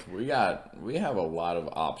 Like we have a lot of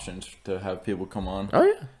options to have people come on.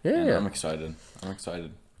 Oh yeah. I'm excited.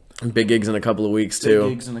 Big gigs in a couple of weeks too.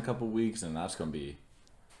 Big gigs in a couple of weeks, and that's gonna be.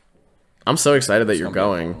 I'm so excited that you're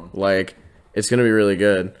going. Like, it's gonna be really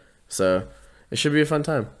good. So it should be a fun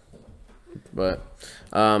time. But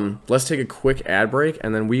let's take a quick ad break,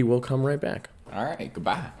 and then we will come right back. All right.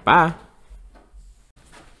 Goodbye. Bye.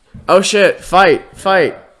 Oh shit! Fight!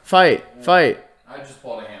 I just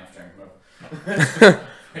pulled a hamstring.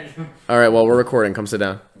 All right. Well, we're recording. Come sit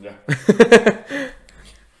down. Yeah.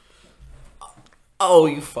 Oh,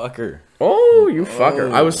 you fucker. Oh, you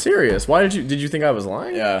fucker. I was serious. Why did you think I was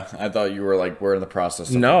lying? Yeah, I thought you were like, we're in the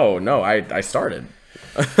process of... No, I started.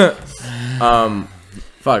 Fuck,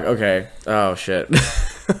 okay. Oh, shit.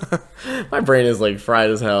 My brain is like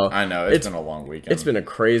fried as hell. I know, it's been a long weekend. It's been a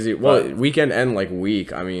crazy, weekend and like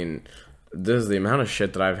week. I mean, this is the amount of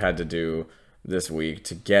shit that I've had to do this week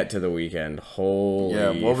to get to the weekend.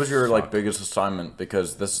 Holy what was your like biggest assignment?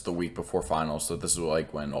 Because this is the week before finals, so this is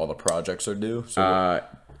like when all the projects are due. So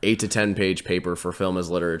 8 to 10 page paper for film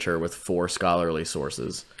as literature with 4 scholarly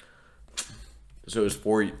sources. So it's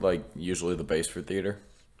 4 like usually the base for theater.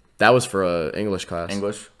 That was for a English class.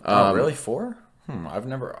 English? Oh, really? 4?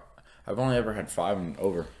 I've only ever had 5 and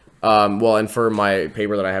over. Well, and for my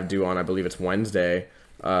paper that I have due on, I believe it's Wednesday.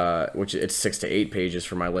 which it's 6 to 8 pages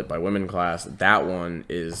for my Lit by Women class. That one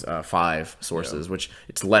is 5 sources, which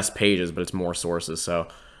it's less pages, but it's more sources. So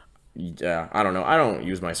yeah, I don't know. I don't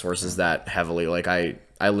use my sources that heavily. Like I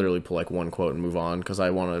literally pull like one quote and move on because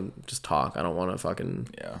I want to just talk. I don't want to fucking.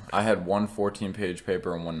 Yeah, I had one 14-page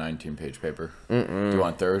paper and one 19-page paper due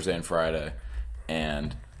on Thursday and Friday,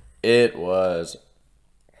 and it was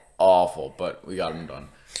awful, but we got them done.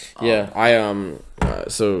 Yeah,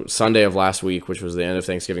 so Sunday of last week, which was the end of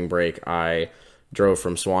Thanksgiving break, I drove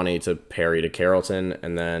from Swanee to Perry to Carrollton,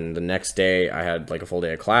 and then the next day I had like a full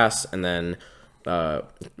day of class, and then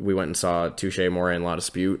we went and saw Touche Amore and La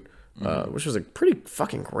Dispute, which was a pretty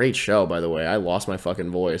fucking great show, by the way. I lost my fucking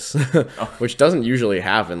voice, which doesn't usually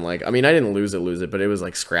happen. Like, I mean, I didn't lose it, but it was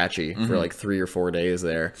like scratchy for like 3 or 4 days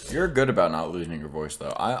there. You're good about not losing your voice,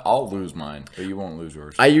 though. I'll lose mine, but you won't lose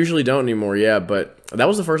yours. I usually don't anymore, yeah, but that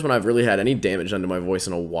was the first one I've really had any damage done to my voice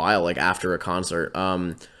in a while, like after a concert.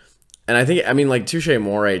 And I think, I mean, like, Touche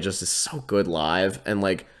Amore just is so good live, and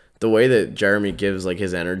like the way that Jeremy gives like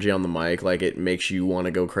his energy on the mic, like it makes you want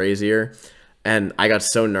to go crazier. And I got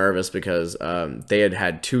so nervous because they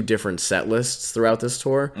had 2 different set lists throughout this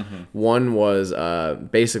tour. One was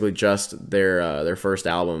basically just their first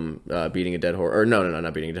album, Beating a Dead Horse. Or no,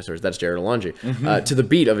 not Beating a Dead Horse. That's Jared Alonji. To the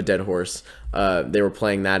beat of a Dead Horse. They were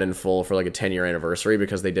playing that in full for like a 10-year anniversary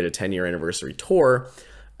because they did a 10-year anniversary tour.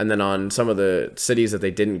 And then on some of the cities that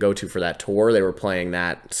they didn't go to for that tour, they were playing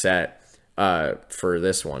that set for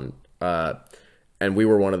this one. And we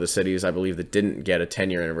were one of the cities, I believe, that didn't get a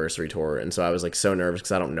 10-year anniversary tour. And so I was like so nervous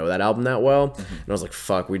because I don't know that album that well. And I was like,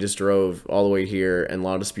 fuck, we just drove all the way here and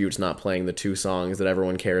La Dispute's not playing the 2 songs that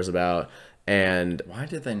everyone cares about. And why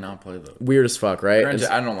did they not play those? Weird as fuck, right?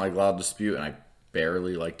 Granted, I don't like La Dispute, and I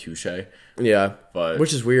barely like Touche. Yeah, but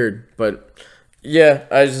which is weird. But yeah,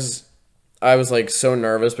 I was like so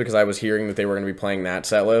nervous because I was hearing that they were going to be playing that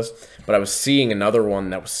set list. But I was seeing another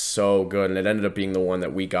one that was so good, and it ended up being the one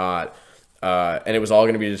that we got. And it was all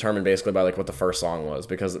going to be determined basically by like what the first song was,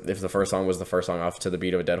 because if the first song was the first song off To the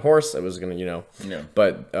Beat of a Dead Horse, it was going to, you know. Yeah.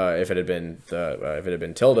 But if it had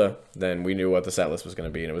been Tilda, then we knew what the set list was going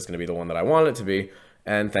to be, and it was going to be the one that I wanted it to be.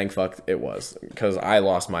 And thank fuck it was, because I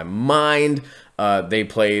lost my mind. They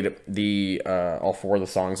played the all 4 of the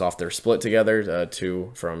songs off their split together,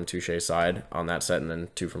 2 from Touche's side on that set, and then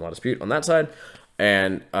 2 from La Dispute on that side.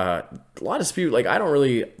 And La Dispute, like I don't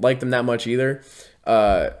really like them that much either.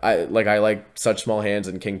 I like Such Small Hands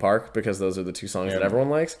and King Park because those are the 2 songs that everyone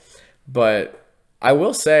likes. But I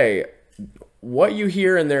will say, what you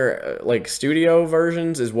hear in their like studio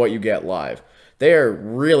versions is what you get live. They are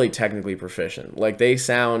really technically proficient. Like they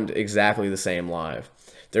sound exactly the same live.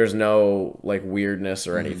 There's no like weirdness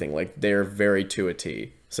or anything. Like they're very to a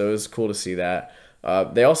T. So it was cool to see that.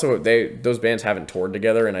 Those bands haven't toured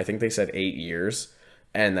together in I think they said 8 years,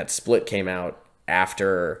 and that split came out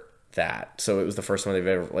after that. So it was the first time they've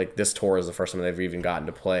ever, like this tour is the first time they've even gotten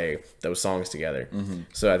to play those songs together.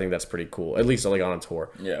 So I think that's pretty cool, at least like on a tour.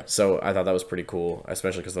 Yeah. So I thought that was pretty cool,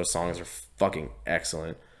 especially because those songs are fucking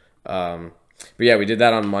excellent. But yeah, we did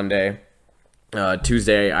that on Monday.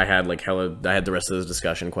 Tuesday I had the rest of those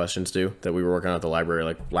discussion questions due that we were working on at the library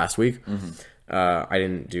like last week. I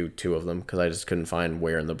didn't do 2 of them because I just couldn't find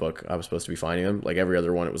where in the book I was supposed to be finding them. Like every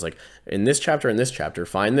other one, it was like, in this chapter,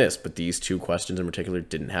 find this. But these 2 questions in particular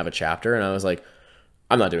didn't have a chapter. And I was like,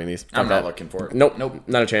 I'm not doing these. I'm not looking for it. Nope.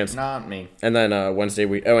 Not a chance. Not me. And then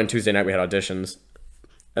and Tuesday night we had auditions.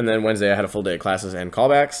 And then Wednesday I had a full day of classes and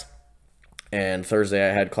callbacks. And Thursday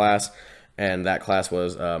I had class. And that class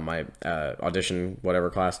was my audition, whatever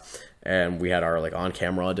class. And we had our like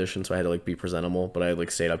on-camera audition, so I had to like be presentable. But I like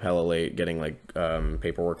stayed up hella late getting like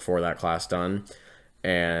paperwork for that class done.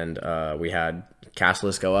 And we had cast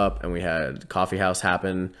list go up, and we had Coffee House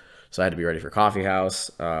happen, so I had to be ready for Coffee House.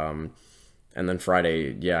 And then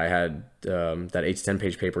Friday, I had that 8 to 10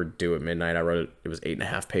 page paper due at midnight. I wrote it. It was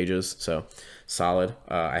 8.5 pages, so solid.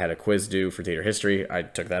 I had a quiz due for theater history. I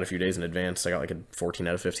took that a few days in advance. I got like a 14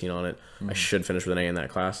 out of 15 on it. I should finish with an A in that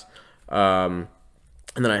class.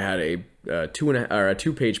 And then I had a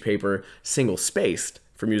 2-page paper single spaced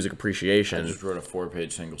for music appreciation. I just wrote a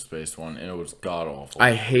 4-page single spaced one, and it was god awful.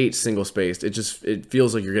 I hate single spaced. It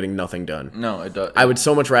feels like you're getting nothing done. No, it does. I would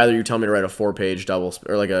so much rather you tell me to write a 4-page double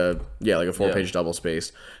or like a 4-page double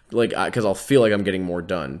spaced, like because I'll feel like I'm getting more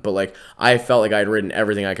done. But like I felt like I'd written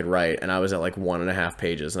everything I could write, and I was at like 1.5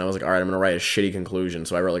 pages, and I was like, all right, I'm gonna write a shitty conclusion.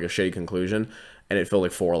 So I wrote like a shitty conclusion. And it filled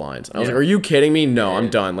like 4 lines. And I was like, are you kidding me? No, I'm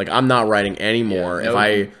done. Like, I'm not writing anymore.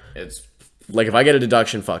 It's Like, if I get a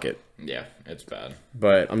deduction, fuck it. Yeah, it's bad.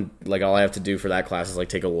 But I'm like, all I have to do for that class is like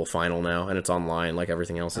take a little final now, and it's online like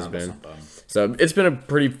everything else has been. So it's been a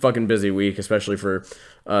pretty fucking busy week, especially for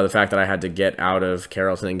the fact that I had to get out of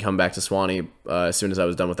Carrollton and come back to Swanee as soon as I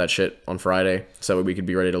was done with that shit on Friday, so we could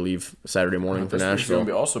be ready to leave Saturday morning for Nashville. It's gonna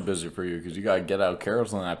be also busy for you because you gotta get out of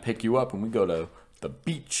Carrollton and I pick you up and we go to the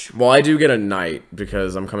beach. Well, I do get a night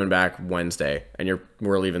because I'm coming back Wednesday and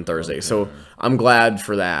we're leaving Thursday. Okay. So I'm glad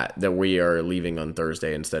for that we are leaving on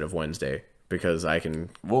Thursday instead of Wednesday because I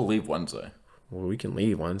can. We'll leave Wednesday. Well, we can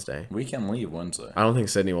leave Wednesday. We can leave Wednesday. I don't think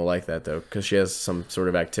Sydney will like that though because she has some sort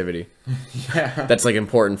of activity. Yeah. That's like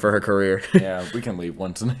important for her career. Yeah, we can leave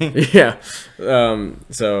Wednesday. Yeah.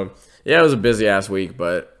 So yeah, it was a busy ass week,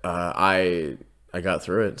 but I got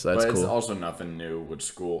through it, so that's cool. But it's also nothing new with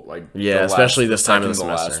school. Like especially this time of the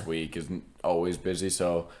semester. The last week is always busy,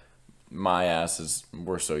 so my ass is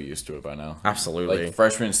we're so used to it by now. Absolutely. Like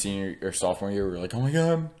freshman, senior, or sophomore year, we were like, oh my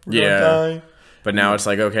god, we're gonna die. But now it's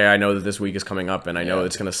like, okay, I know that this week is coming up, and I know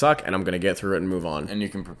it's gonna suck, and I'm gonna get through it and move on. And you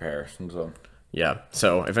can prepare. So. Yeah,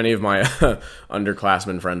 so if any of my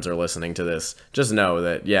underclassmen friends are listening to this, just know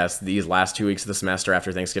that, yes, these last 2 weeks of the semester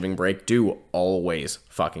after Thanksgiving break do always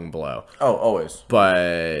fucking blow. Oh, always.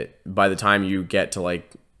 But by the time you get to,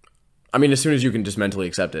 like, I mean, as soon as you can just mentally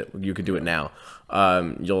accept it, you could do it now.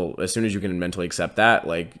 As soon as you can mentally accept that,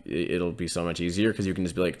 like, it'll be so much easier because you can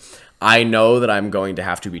just be like, I know that I'm going to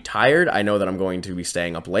have to be tired. I know that I'm going to be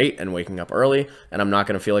staying up late and waking up early, and I'm not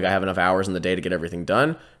going to feel like I have enough hours in the day to get everything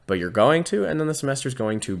done. But you're going to, and then the semester's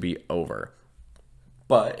going to be over.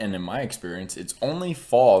 But, and in my experience, it's only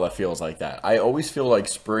fall that feels like that. I always feel like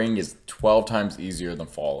spring is 12 times easier than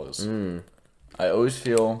fall is. I always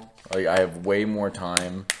feel like I have way more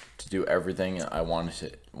time to do everything I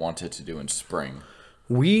wanted to do in spring.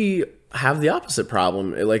 We have the opposite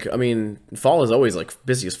problem. Like, I mean, fall is always, like,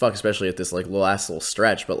 busy as fuck, especially at this, like, last little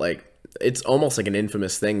stretch. But, like, it's almost like an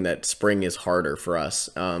infamous thing that spring is harder for us.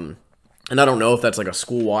 And I don't know if that's like a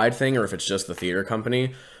school-wide thing or if it's just the theater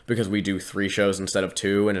company because we do 3 shows instead of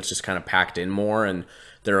 2 and it's just kind of packed in more and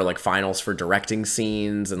there are like finals for directing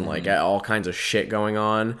scenes and like all kinds of shit going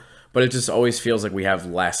on. But it just always feels like we have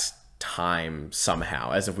less time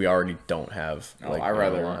somehow as if we already don't have like I'd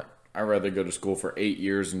rather go to school for 8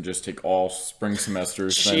 years and just take all spring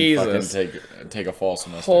semesters than fucking take a fall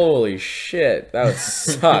semester. Holy shit, that would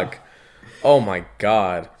suck. Oh my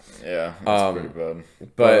god. Yeah, that's pretty bad.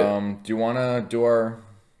 But do you want to do our...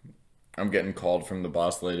 I'm getting called from the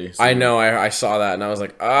boss lady. So I know, I saw that, and I was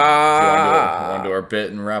like, Do you want to do our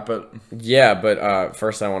bit and wrap it? Yeah, but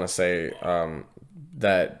first I want to say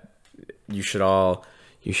that you should all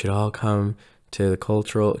come to the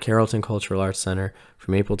Carrollton Cultural Arts Center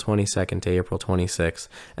from April 22nd to April 26th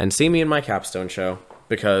and see me in my capstone show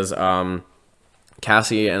because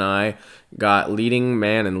Cassie and I got leading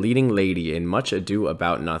man and leading lady in Much Ado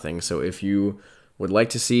About Nothing. So if you would like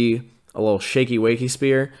to see a little shaky wakey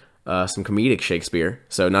spear, some comedic Shakespeare,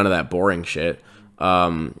 so none of that boring shit,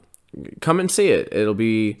 come and see it. It'll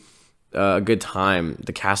be a good time.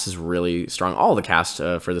 The cast is really strong. All the cast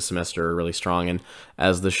for the semester are really strong. And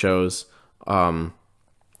as the shows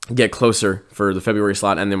get closer for the February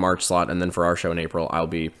slot and the March slot, and then for our show in April, I'll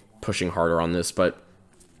be pushing harder on this. But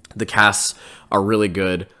the casts are really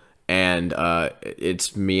good. And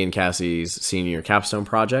it's me and Cassie's senior capstone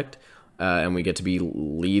project, and we get to be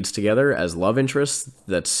leads together as love interests.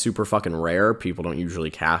 That's super fucking rare. People don't usually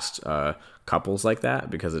cast couples like that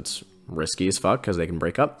because it's risky as fuck because they can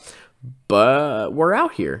break up. But we're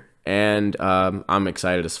out here, and I'm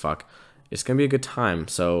excited as fuck. It's going to be a good time,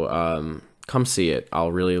 so come see it.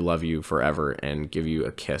 I'll really love you forever and give you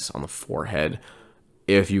a kiss on the forehead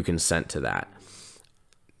if you consent to that.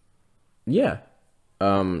 Yeah.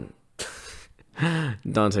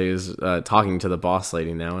 Dante is talking to the boss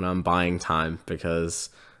lady now, and I'm buying time because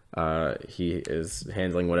he is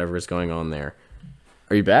handling whatever is going on there.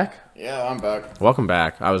 Are you back? Yeah, I'm back. Welcome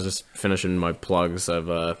back. I was just finishing my plugs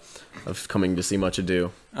of coming to see Much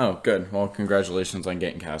Ado. Oh, good. Well, congratulations on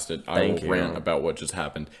getting casted. Thank I will you. rant about what just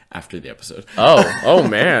happened after the episode. Oh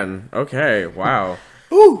man. Okay. Wow.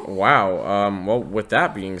 Ooh. Wow. Well, with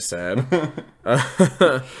that being said,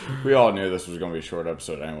 we all knew this was going to be a short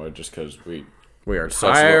episode anyway, just because we are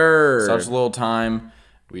tired. Such little time.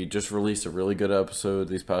 We just released a really good episode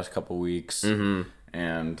these past couple weeks,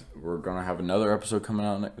 and we're gonna have another episode coming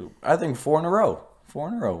out. I think 4 in a row. 4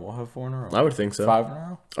 in a row. We'll have 4 in a row. I would think so. 5 in a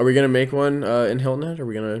row. Are we gonna make one in Hilton Head? Are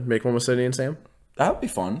we gonna make one with Sydney and Sam? That would be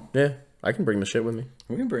fun. Yeah, I can bring the shit with me.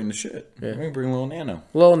 We can bring the shit. Yeah. We can bring little Nano.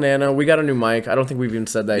 Little Nano. We got a new mic. I don't think we've even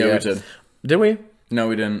said that yet. Yeah, we did. Did we? No,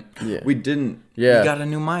 we didn't. Yeah. We didn't. Yeah. We got a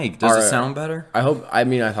new mic. Does it sound better? I hope. I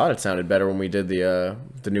mean, I thought it sounded better when we did the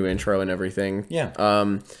new intro and everything.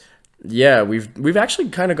 Yeah. Yeah, we've actually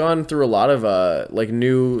kind of gone through a lot of like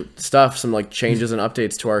new stuff, some like changes and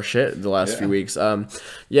updates to our shit the last few weeks.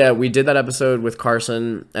 Yeah, we did that episode with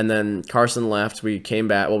Carson, and then Carson left. We came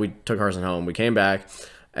back. Well, we took Carson home. We came back,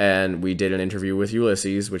 and we did an interview with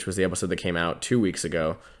Ulysses, which was the episode that came out 2 weeks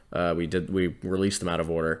ago. We released them out of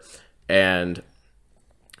order, and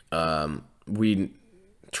we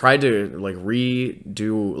tried to like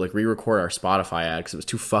re-record our Spotify ad because it was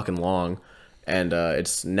too fucking long. And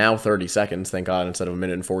it's now 30 seconds, thank God, instead of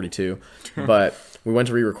 1:42. But we went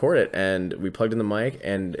to re-record it, and we plugged in the mic,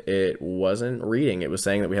 and it wasn't reading. It was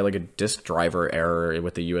saying that we had like a disk driver error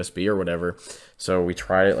with the USB or whatever. So we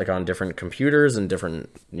tried it like on different computers and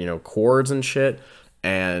different, cords and shit,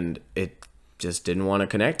 and it just didn't want to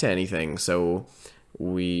connect to anything. So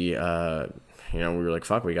we, we were like,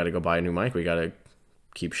 fuck, we got to go buy a new mic. We got to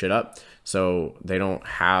keep shit up. So they don't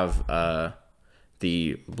have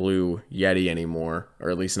the Blue Yeti anymore,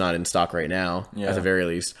 or at least not in stock right now, at the very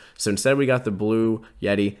least. So instead we got the Blue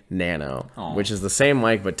Yeti Nano, which is the same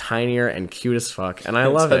mic but tinier and cute as fuck, and I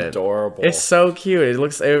love it. It's adorable. It's so cute. It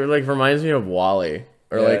like reminds me of Wally.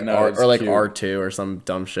 Or like R2 or some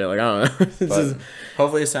dumb shit. Like, I don't know.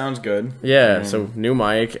 Hopefully it sounds good. Yeah, so new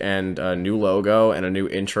mic and a new logo and a new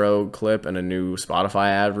intro clip and a new Spotify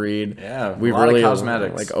ad read. Yeah, we really of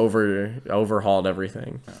cosmetics. Like overhauled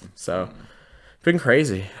everything. Yeah. So been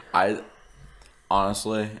crazy. I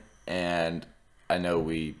honestly, and I know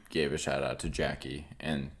we gave a shout out to Jackie,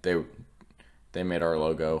 and they made our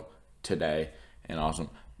logo today, and awesome.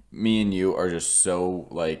 Me and you are just so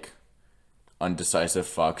like undecisive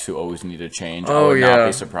fucks who always need a change. I would not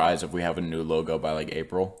be surprised if we have a new logo by like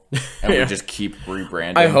April, and we just keep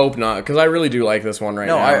rebranding. I hope not, because I really do like this one right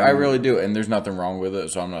now. No, I really do, and there's nothing wrong with it.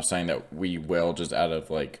 So I'm not saying that we will just out of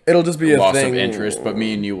like it'll just be a loss thing. Of interest, but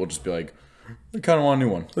me and you will just be like, I kind of want a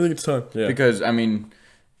new one. I think it's time. Yeah. Because, I mean,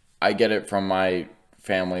 I get it from my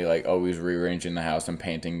family, like, always rearranging the house and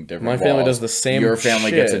painting different walls. My family does the same Your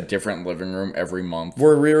family shit. gets a different living room every month.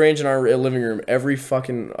 We're rearranging our living room every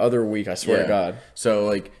fucking other week, I swear to God. So,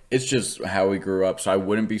 like, it's just how we grew up. So I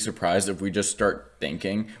wouldn't be surprised if we just start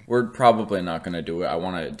thinking. We're probably not going to do it. I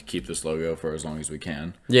want to keep this logo for as long as we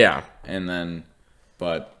can. Yeah. And then,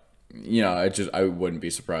 but... I wouldn't be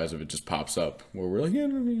surprised if it just pops up where we're like,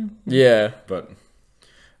 yeah. But,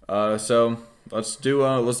 so let's do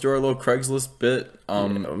our little Craigslist bit.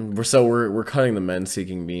 We're cutting the Men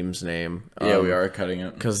Seeking Memes name. Yeah, we are cutting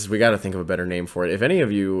it because we got to think of a better name for it. If any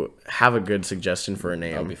of you have a good suggestion for a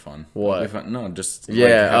name, that'll be fun. What? That'll be fun. No, just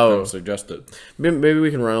have them suggest it. Maybe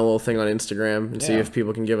we can run a little thing on Instagram and see if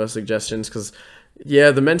people can give us suggestions because.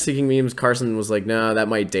 Yeah, the Men Seeking Memes, Carson was like, nah, that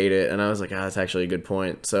might date it. And I was like, that's actually a good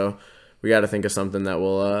point. So we got to think of something that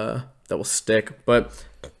will stick. But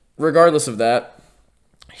regardless of that,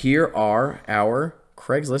 here are our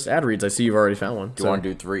Craigslist ad reads. I see you've already found one. Do you want to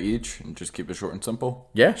do 3 each and just keep it short and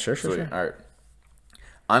simple? Yeah, sure. All right.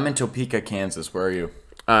 I'm in Topeka, Kansas. Where are you?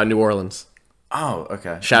 New Orleans. Oh,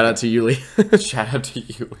 okay. Shout out to Yuli. Shout out to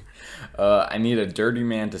Yuli. I need a dirty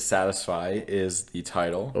man to satisfy is the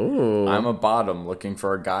title. Ooh. I'm a bottom looking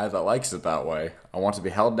for a guy that likes it that way. I want to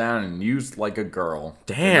be held down and used like a girl.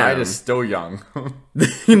 Damn. The night is still young.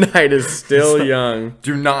 The night is still young.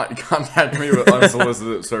 Do not contact me with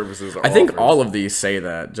unsolicited services or I think offers. all of these say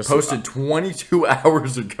that. Just posted 22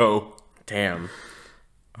 hours ago. Damn.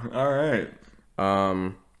 All right.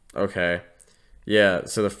 Okay. Yeah,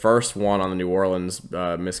 so the first one on the New Orleans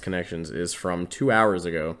misconnections is from 2 hours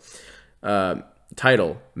ago.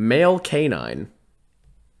 Title, Male Canine.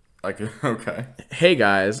 Okay. Hey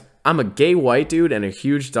guys, I'm a gay white dude and a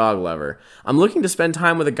huge dog lover. I'm looking to spend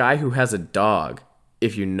time with a guy who has a dog,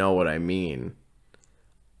 if you know what I mean.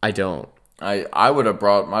 I don't. I would have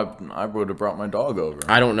brought my dog over.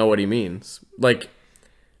 I don't know what he means. Like,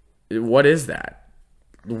 what is that?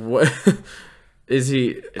 What... Is he?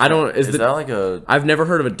 Is that like a? I've never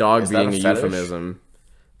heard of a dog being a euphemism.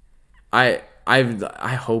 I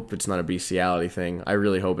hope it's not a bestiality thing. I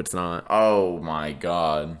really hope it's not. Oh my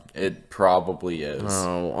god, it probably is.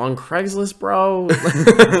 Oh, on Craigslist, bro.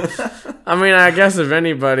 I mean, I guess if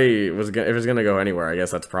anybody if it's gonna go anywhere, I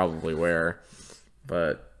guess that's probably where.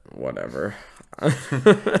 But whatever.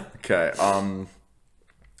 Okay.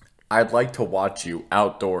 I'd like to watch you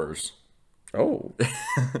outdoors. Oh.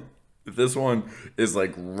 This one is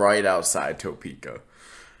like right outside Topeka.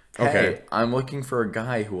 Okay. Hey, I'm looking for a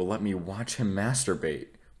guy who will let me watch him masturbate.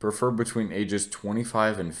 Prefer between ages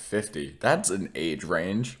 25 and 50. That's an age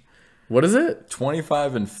range. What is it?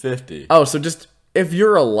 25 and 50. Oh, so just if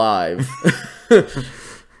you're alive.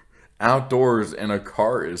 Outdoors in a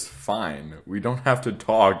car is fine. We don't have to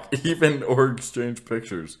talk, even or exchange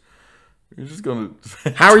pictures. You're just gonna.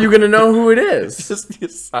 How are you gonna know who it is? Just be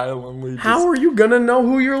silently. How are you gonna know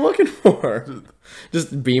who you're looking for?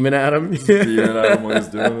 Just beaming at him. Beaming at him while he's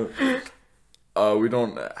doing it. We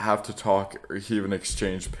don't have to talk or even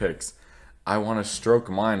exchange pics. I want to stroke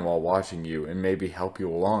mine while watching you and maybe help you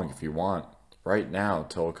along if you want. Right now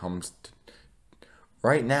till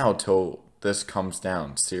this comes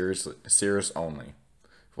down. Serious only.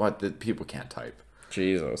 What? The people can't type.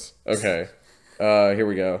 Jesus. Okay. Here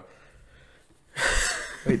we go.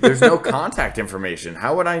 Wait, there's no contact information.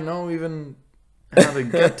 How would I know even how to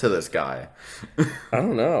get to this guy? I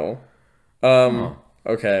don't know.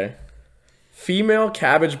 Okay. Female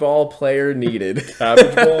cabbage ball player needed.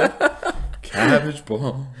 Cabbage ball? Cabbage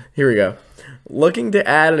ball. Here we go. Looking to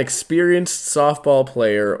add an experienced softball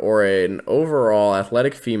player or an overall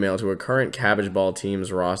athletic female to a current cabbage ball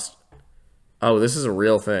team's roster. Oh, this is a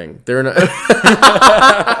real thing. They're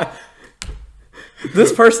not.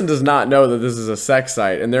 This person does not know that this is a sex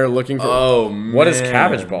site, and they're looking for. Oh, man. What is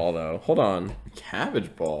cabbage ball though? Hold on.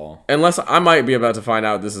 Cabbage ball. Unless I might be about to find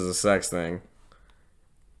out this is a sex thing.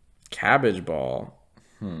 Cabbage ball.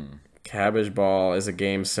 Cabbage ball is a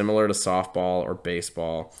game similar to softball or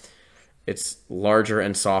baseball. It's larger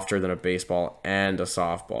and softer than a baseball and a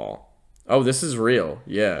softball. Oh, this is real.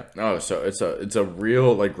 Yeah. Oh, so it's a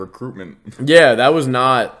real like recruitment. Yeah, that was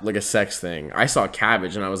not like a sex thing. I saw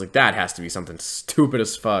cabbage and I was like, that has to be something stupid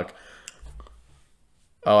as fuck.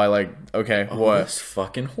 Oh, okay, what? This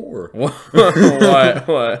fucking whore.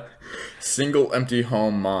 What? Single empty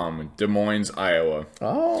home mom, Des Moines, Iowa.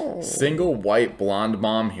 Oh. Single white blonde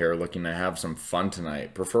mom here looking to have some fun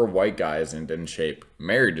tonight. Prefer white guys and in shape.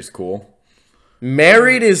 Married is cool.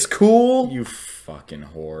 Married is cool? You fucking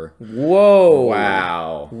whore. Whoa.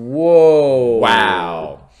 Wow. Whoa.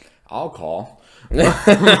 Wow. I'll call.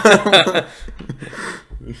 Where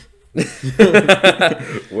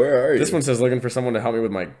are you? This one says looking for someone to help me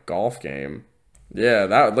with my golf game. Yeah,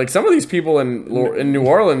 that like some of these people in New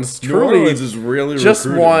Orleans truly New Orleans is really just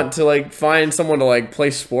recruiting. want to like find someone to like play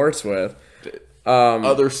sports with.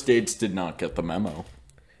 Other states did not get the memo.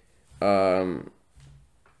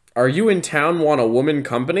 Are you in town? Want a woman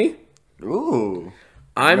company? Ooh.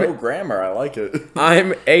 I'm No grammar. I like it.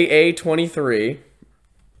 I'm AA 23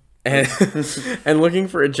 and and looking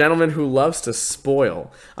for a gentleman who loves to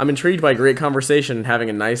spoil. I'm intrigued by great conversation and having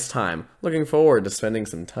a nice time. Looking forward to spending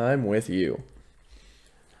some time with you.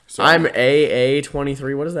 So, I'm AA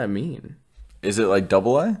 23. What does that mean? Is it like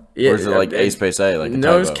double A? Yeah, or is it like A space A? Like a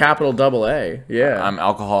No, it's typo? capital double A. Yeah. I'm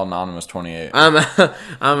Alcohol Anonymous 28. I'm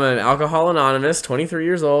an Alcohol Anonymous, 23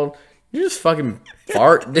 years old. You just fucking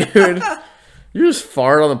fart, dude. You just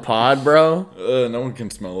fart on the pod, bro. No one can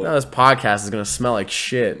smell it. Now this podcast is gonna smell like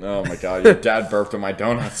shit. Oh my god, your dad burped on my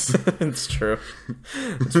donuts. It's true.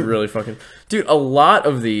 It's really fucking... Dude, a lot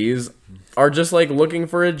of these are just, like, looking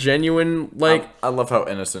for a genuine, like... I love how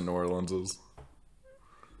innocent New Orleans is.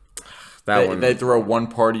 That one. They throw one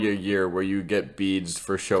party a year where you get beads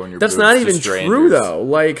for showing your That's boobs not to even strangers. true, though.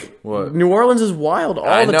 Like, What? New Orleans is wild all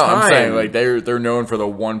I the know, time. I'm saying, like, they're known for the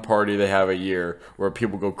one party they have a year where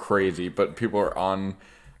people go crazy, but people are on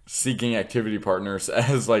seeking activity partners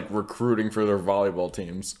as, like, recruiting for their volleyball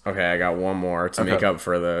teams. Okay, I got one more to make up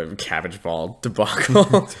for the cabbage ball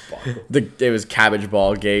debacle. It was cabbage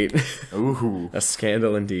ball gate. Ooh. A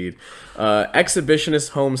scandal indeed. Exhibitionist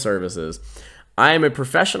home services. I am a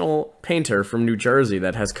professional painter from New Jersey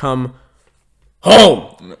that has come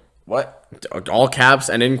home. What? All caps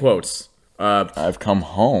and in quotes. I've come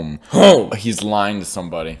home. Home. He's lying to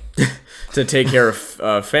somebody. To take care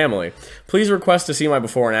of family. Please request to see my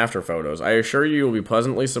before and after photos. I assure you will be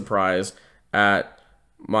pleasantly surprised at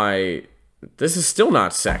my... This is still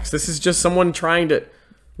not sex. This is just someone trying to...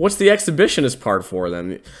 What's the exhibitionist part for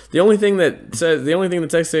then? The only thing that's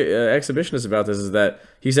exhibitionist about this is that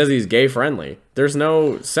he says he's gay friendly. There's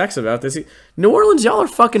no sex about this. New Orleans, y'all are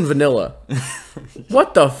fucking vanilla.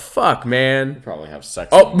 What the fuck, man? Probably have sex.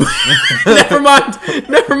 Oh, never mind.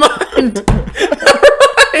 Never mind.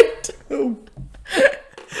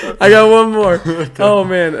 I got one more. Oh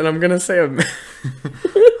man, and I'm gonna say a.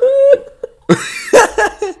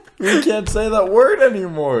 You can't say that word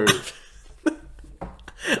anymore.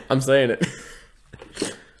 I'm saying it.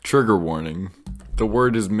 Trigger warning. The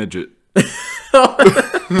word is midget.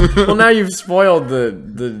 Well, now you've spoiled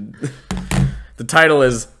the title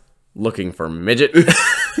is Looking for Midget.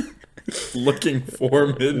 Looking for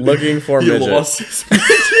midget. Looking for He midget. lost his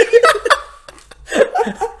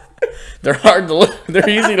They're hard to lose. They're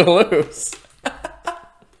easy to lose.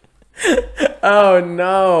 Oh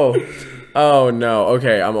no. Oh no.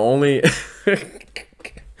 Okay, I'm only.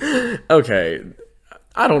 Okay,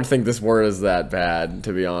 I don't think this word is that bad,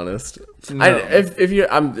 to be honest. No.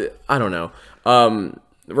 I don't know.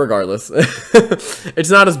 Regardless, it's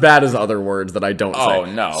not as bad as other words that I don't say. Oh,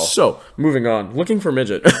 no. So, moving on. Looking for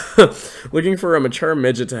midget. Looking for a mature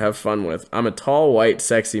midget to have fun with. I'm a tall, white,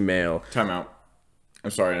 sexy male. Time out.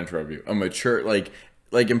 I'm sorry to interrupt you. A mature, like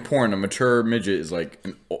in porn, a mature midget is like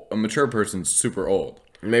a mature person's super old.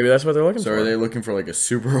 Maybe that's what they're looking So for. are they looking for like a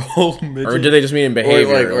super old midget? Or do they just mean in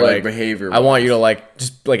behavior? Or like behavior. I want you to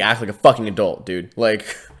just act like a fucking adult, dude. Like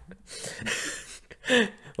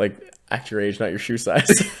act your age, not your shoe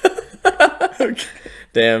size. Okay.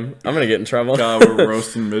 Damn, I'm gonna get in trouble. God, we're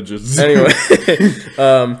roasting midgets. Anyway,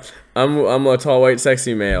 I'm a tall, white,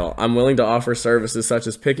 sexy male. I'm willing to offer services such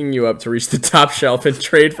as picking you up to reach the top shelf and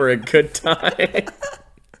trade for a good time.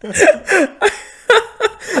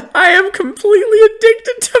 I am completely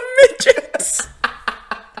addicted to midgets.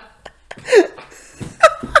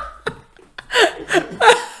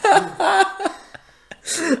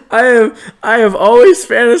 I have always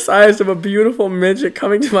fantasized of a beautiful midget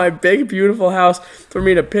coming to my big, beautiful house for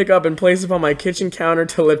me to pick up and place upon my kitchen counter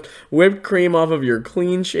to lift whipped cream off of your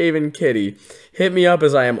clean-shaven kitty. Hit me up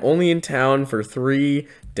as I am only in town for 3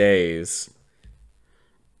 days.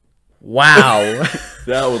 Wow.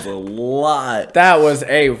 That was a lot. That was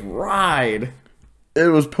a ride. It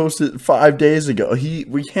was posted 5 days ago.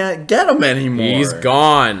 We can't get him anymore. He's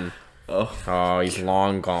gone. Oh, he's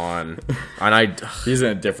long gone. And he's in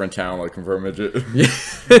a different town looking for a midget.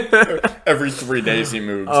 Every 3 days he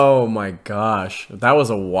moves. Oh my gosh. That was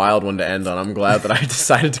a wild one to end on. I'm glad that I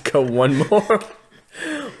decided to go one more.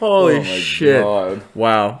 Holy shit. God.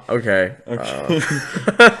 Wow. Okay.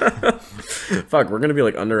 Fuck, we're gonna be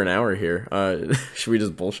like under an hour here. Should we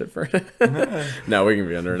just bullshit for it? No, we can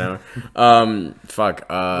be under an hour. Fuck.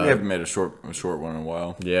 We haven't made a short one in a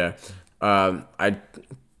while. Yeah.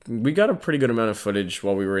 We got a pretty good amount of footage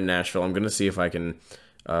while we were in Nashville. I'm gonna see if I can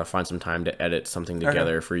find some time to edit something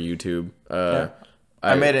together for YouTube. Yeah.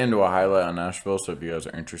 I made it into a highlight on Nashville, so if you guys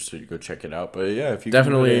are interested, go check it out. But yeah, if you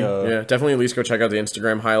definitely at least go check out the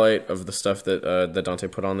Instagram highlight of the stuff that Dante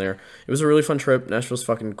put on there. It was a really fun trip. Nashville's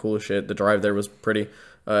fucking cool as shit. The drive there was pretty.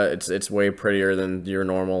 It's way prettier than your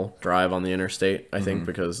normal drive on the interstate, I think,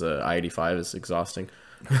 because I-85 is exhausting.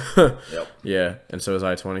 Yep. Yeah, and so is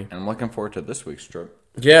I-20. And I'm looking forward to this week's trip.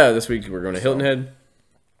 Yeah, this week we're going to Hilton Head.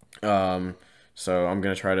 So I'm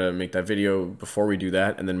going to try to make that video before we do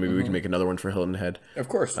that, and then maybe we can make another one for Hilton Head. Of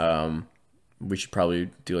course. We should probably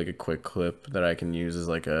do like a quick clip that I can use as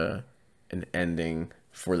like an ending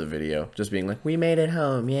for the video. Just being like, we made it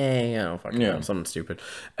home, yay. I don't fucking know, something stupid.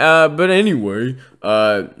 But anyway,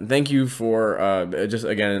 thank you for, just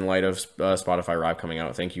again, in light of Spotify Rap coming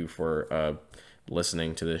out, thank you for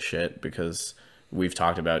listening to this shit, because we've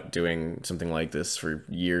talked about doing something like this for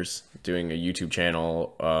years, doing a YouTube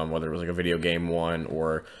channel, whether it was like a video game one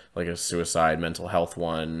or like a suicide mental health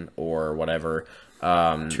one or whatever.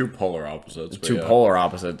 Two polar opposites. Polar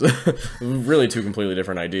opposites. Really two completely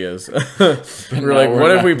different ideas. We're like,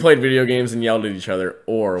 what if we played video games and yelled at each other?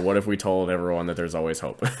 Or what if we told everyone that there's always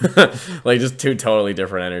hope? Like just two totally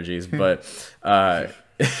different energies. But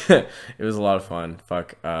it was a lot of fun.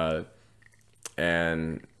 Fuck.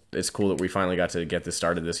 And it's cool that we finally got to get this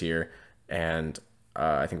started this year, and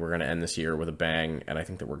I think we're going to end this year with a bang, and I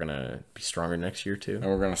think that we're going to be stronger next year too. And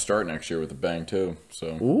we're going to start next year with a bang too. So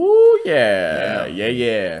ooh,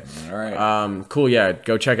 yeah. All right. Cool, yeah.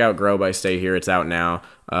 Go check out Grow by Stay Here. It's out now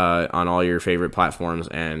on all your favorite platforms,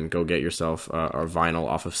 and go get yourself our vinyl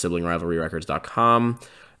off of siblingrivalryrecords.com.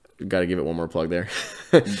 Got to give it one more plug there.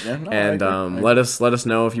 And let us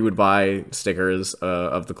know if you would buy stickers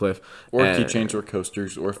of the Cliff, or keychains, or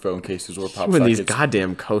coasters, or phone cases, or pop sockets. These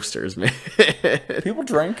goddamn coasters, man. People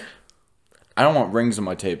drink. I don't want rings on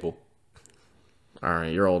my table. All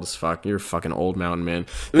right, you're old as fuck. You're a fucking old mountain man.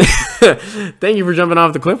 Thank you for jumping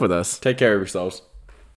off the cliff with us. Take care of yourselves.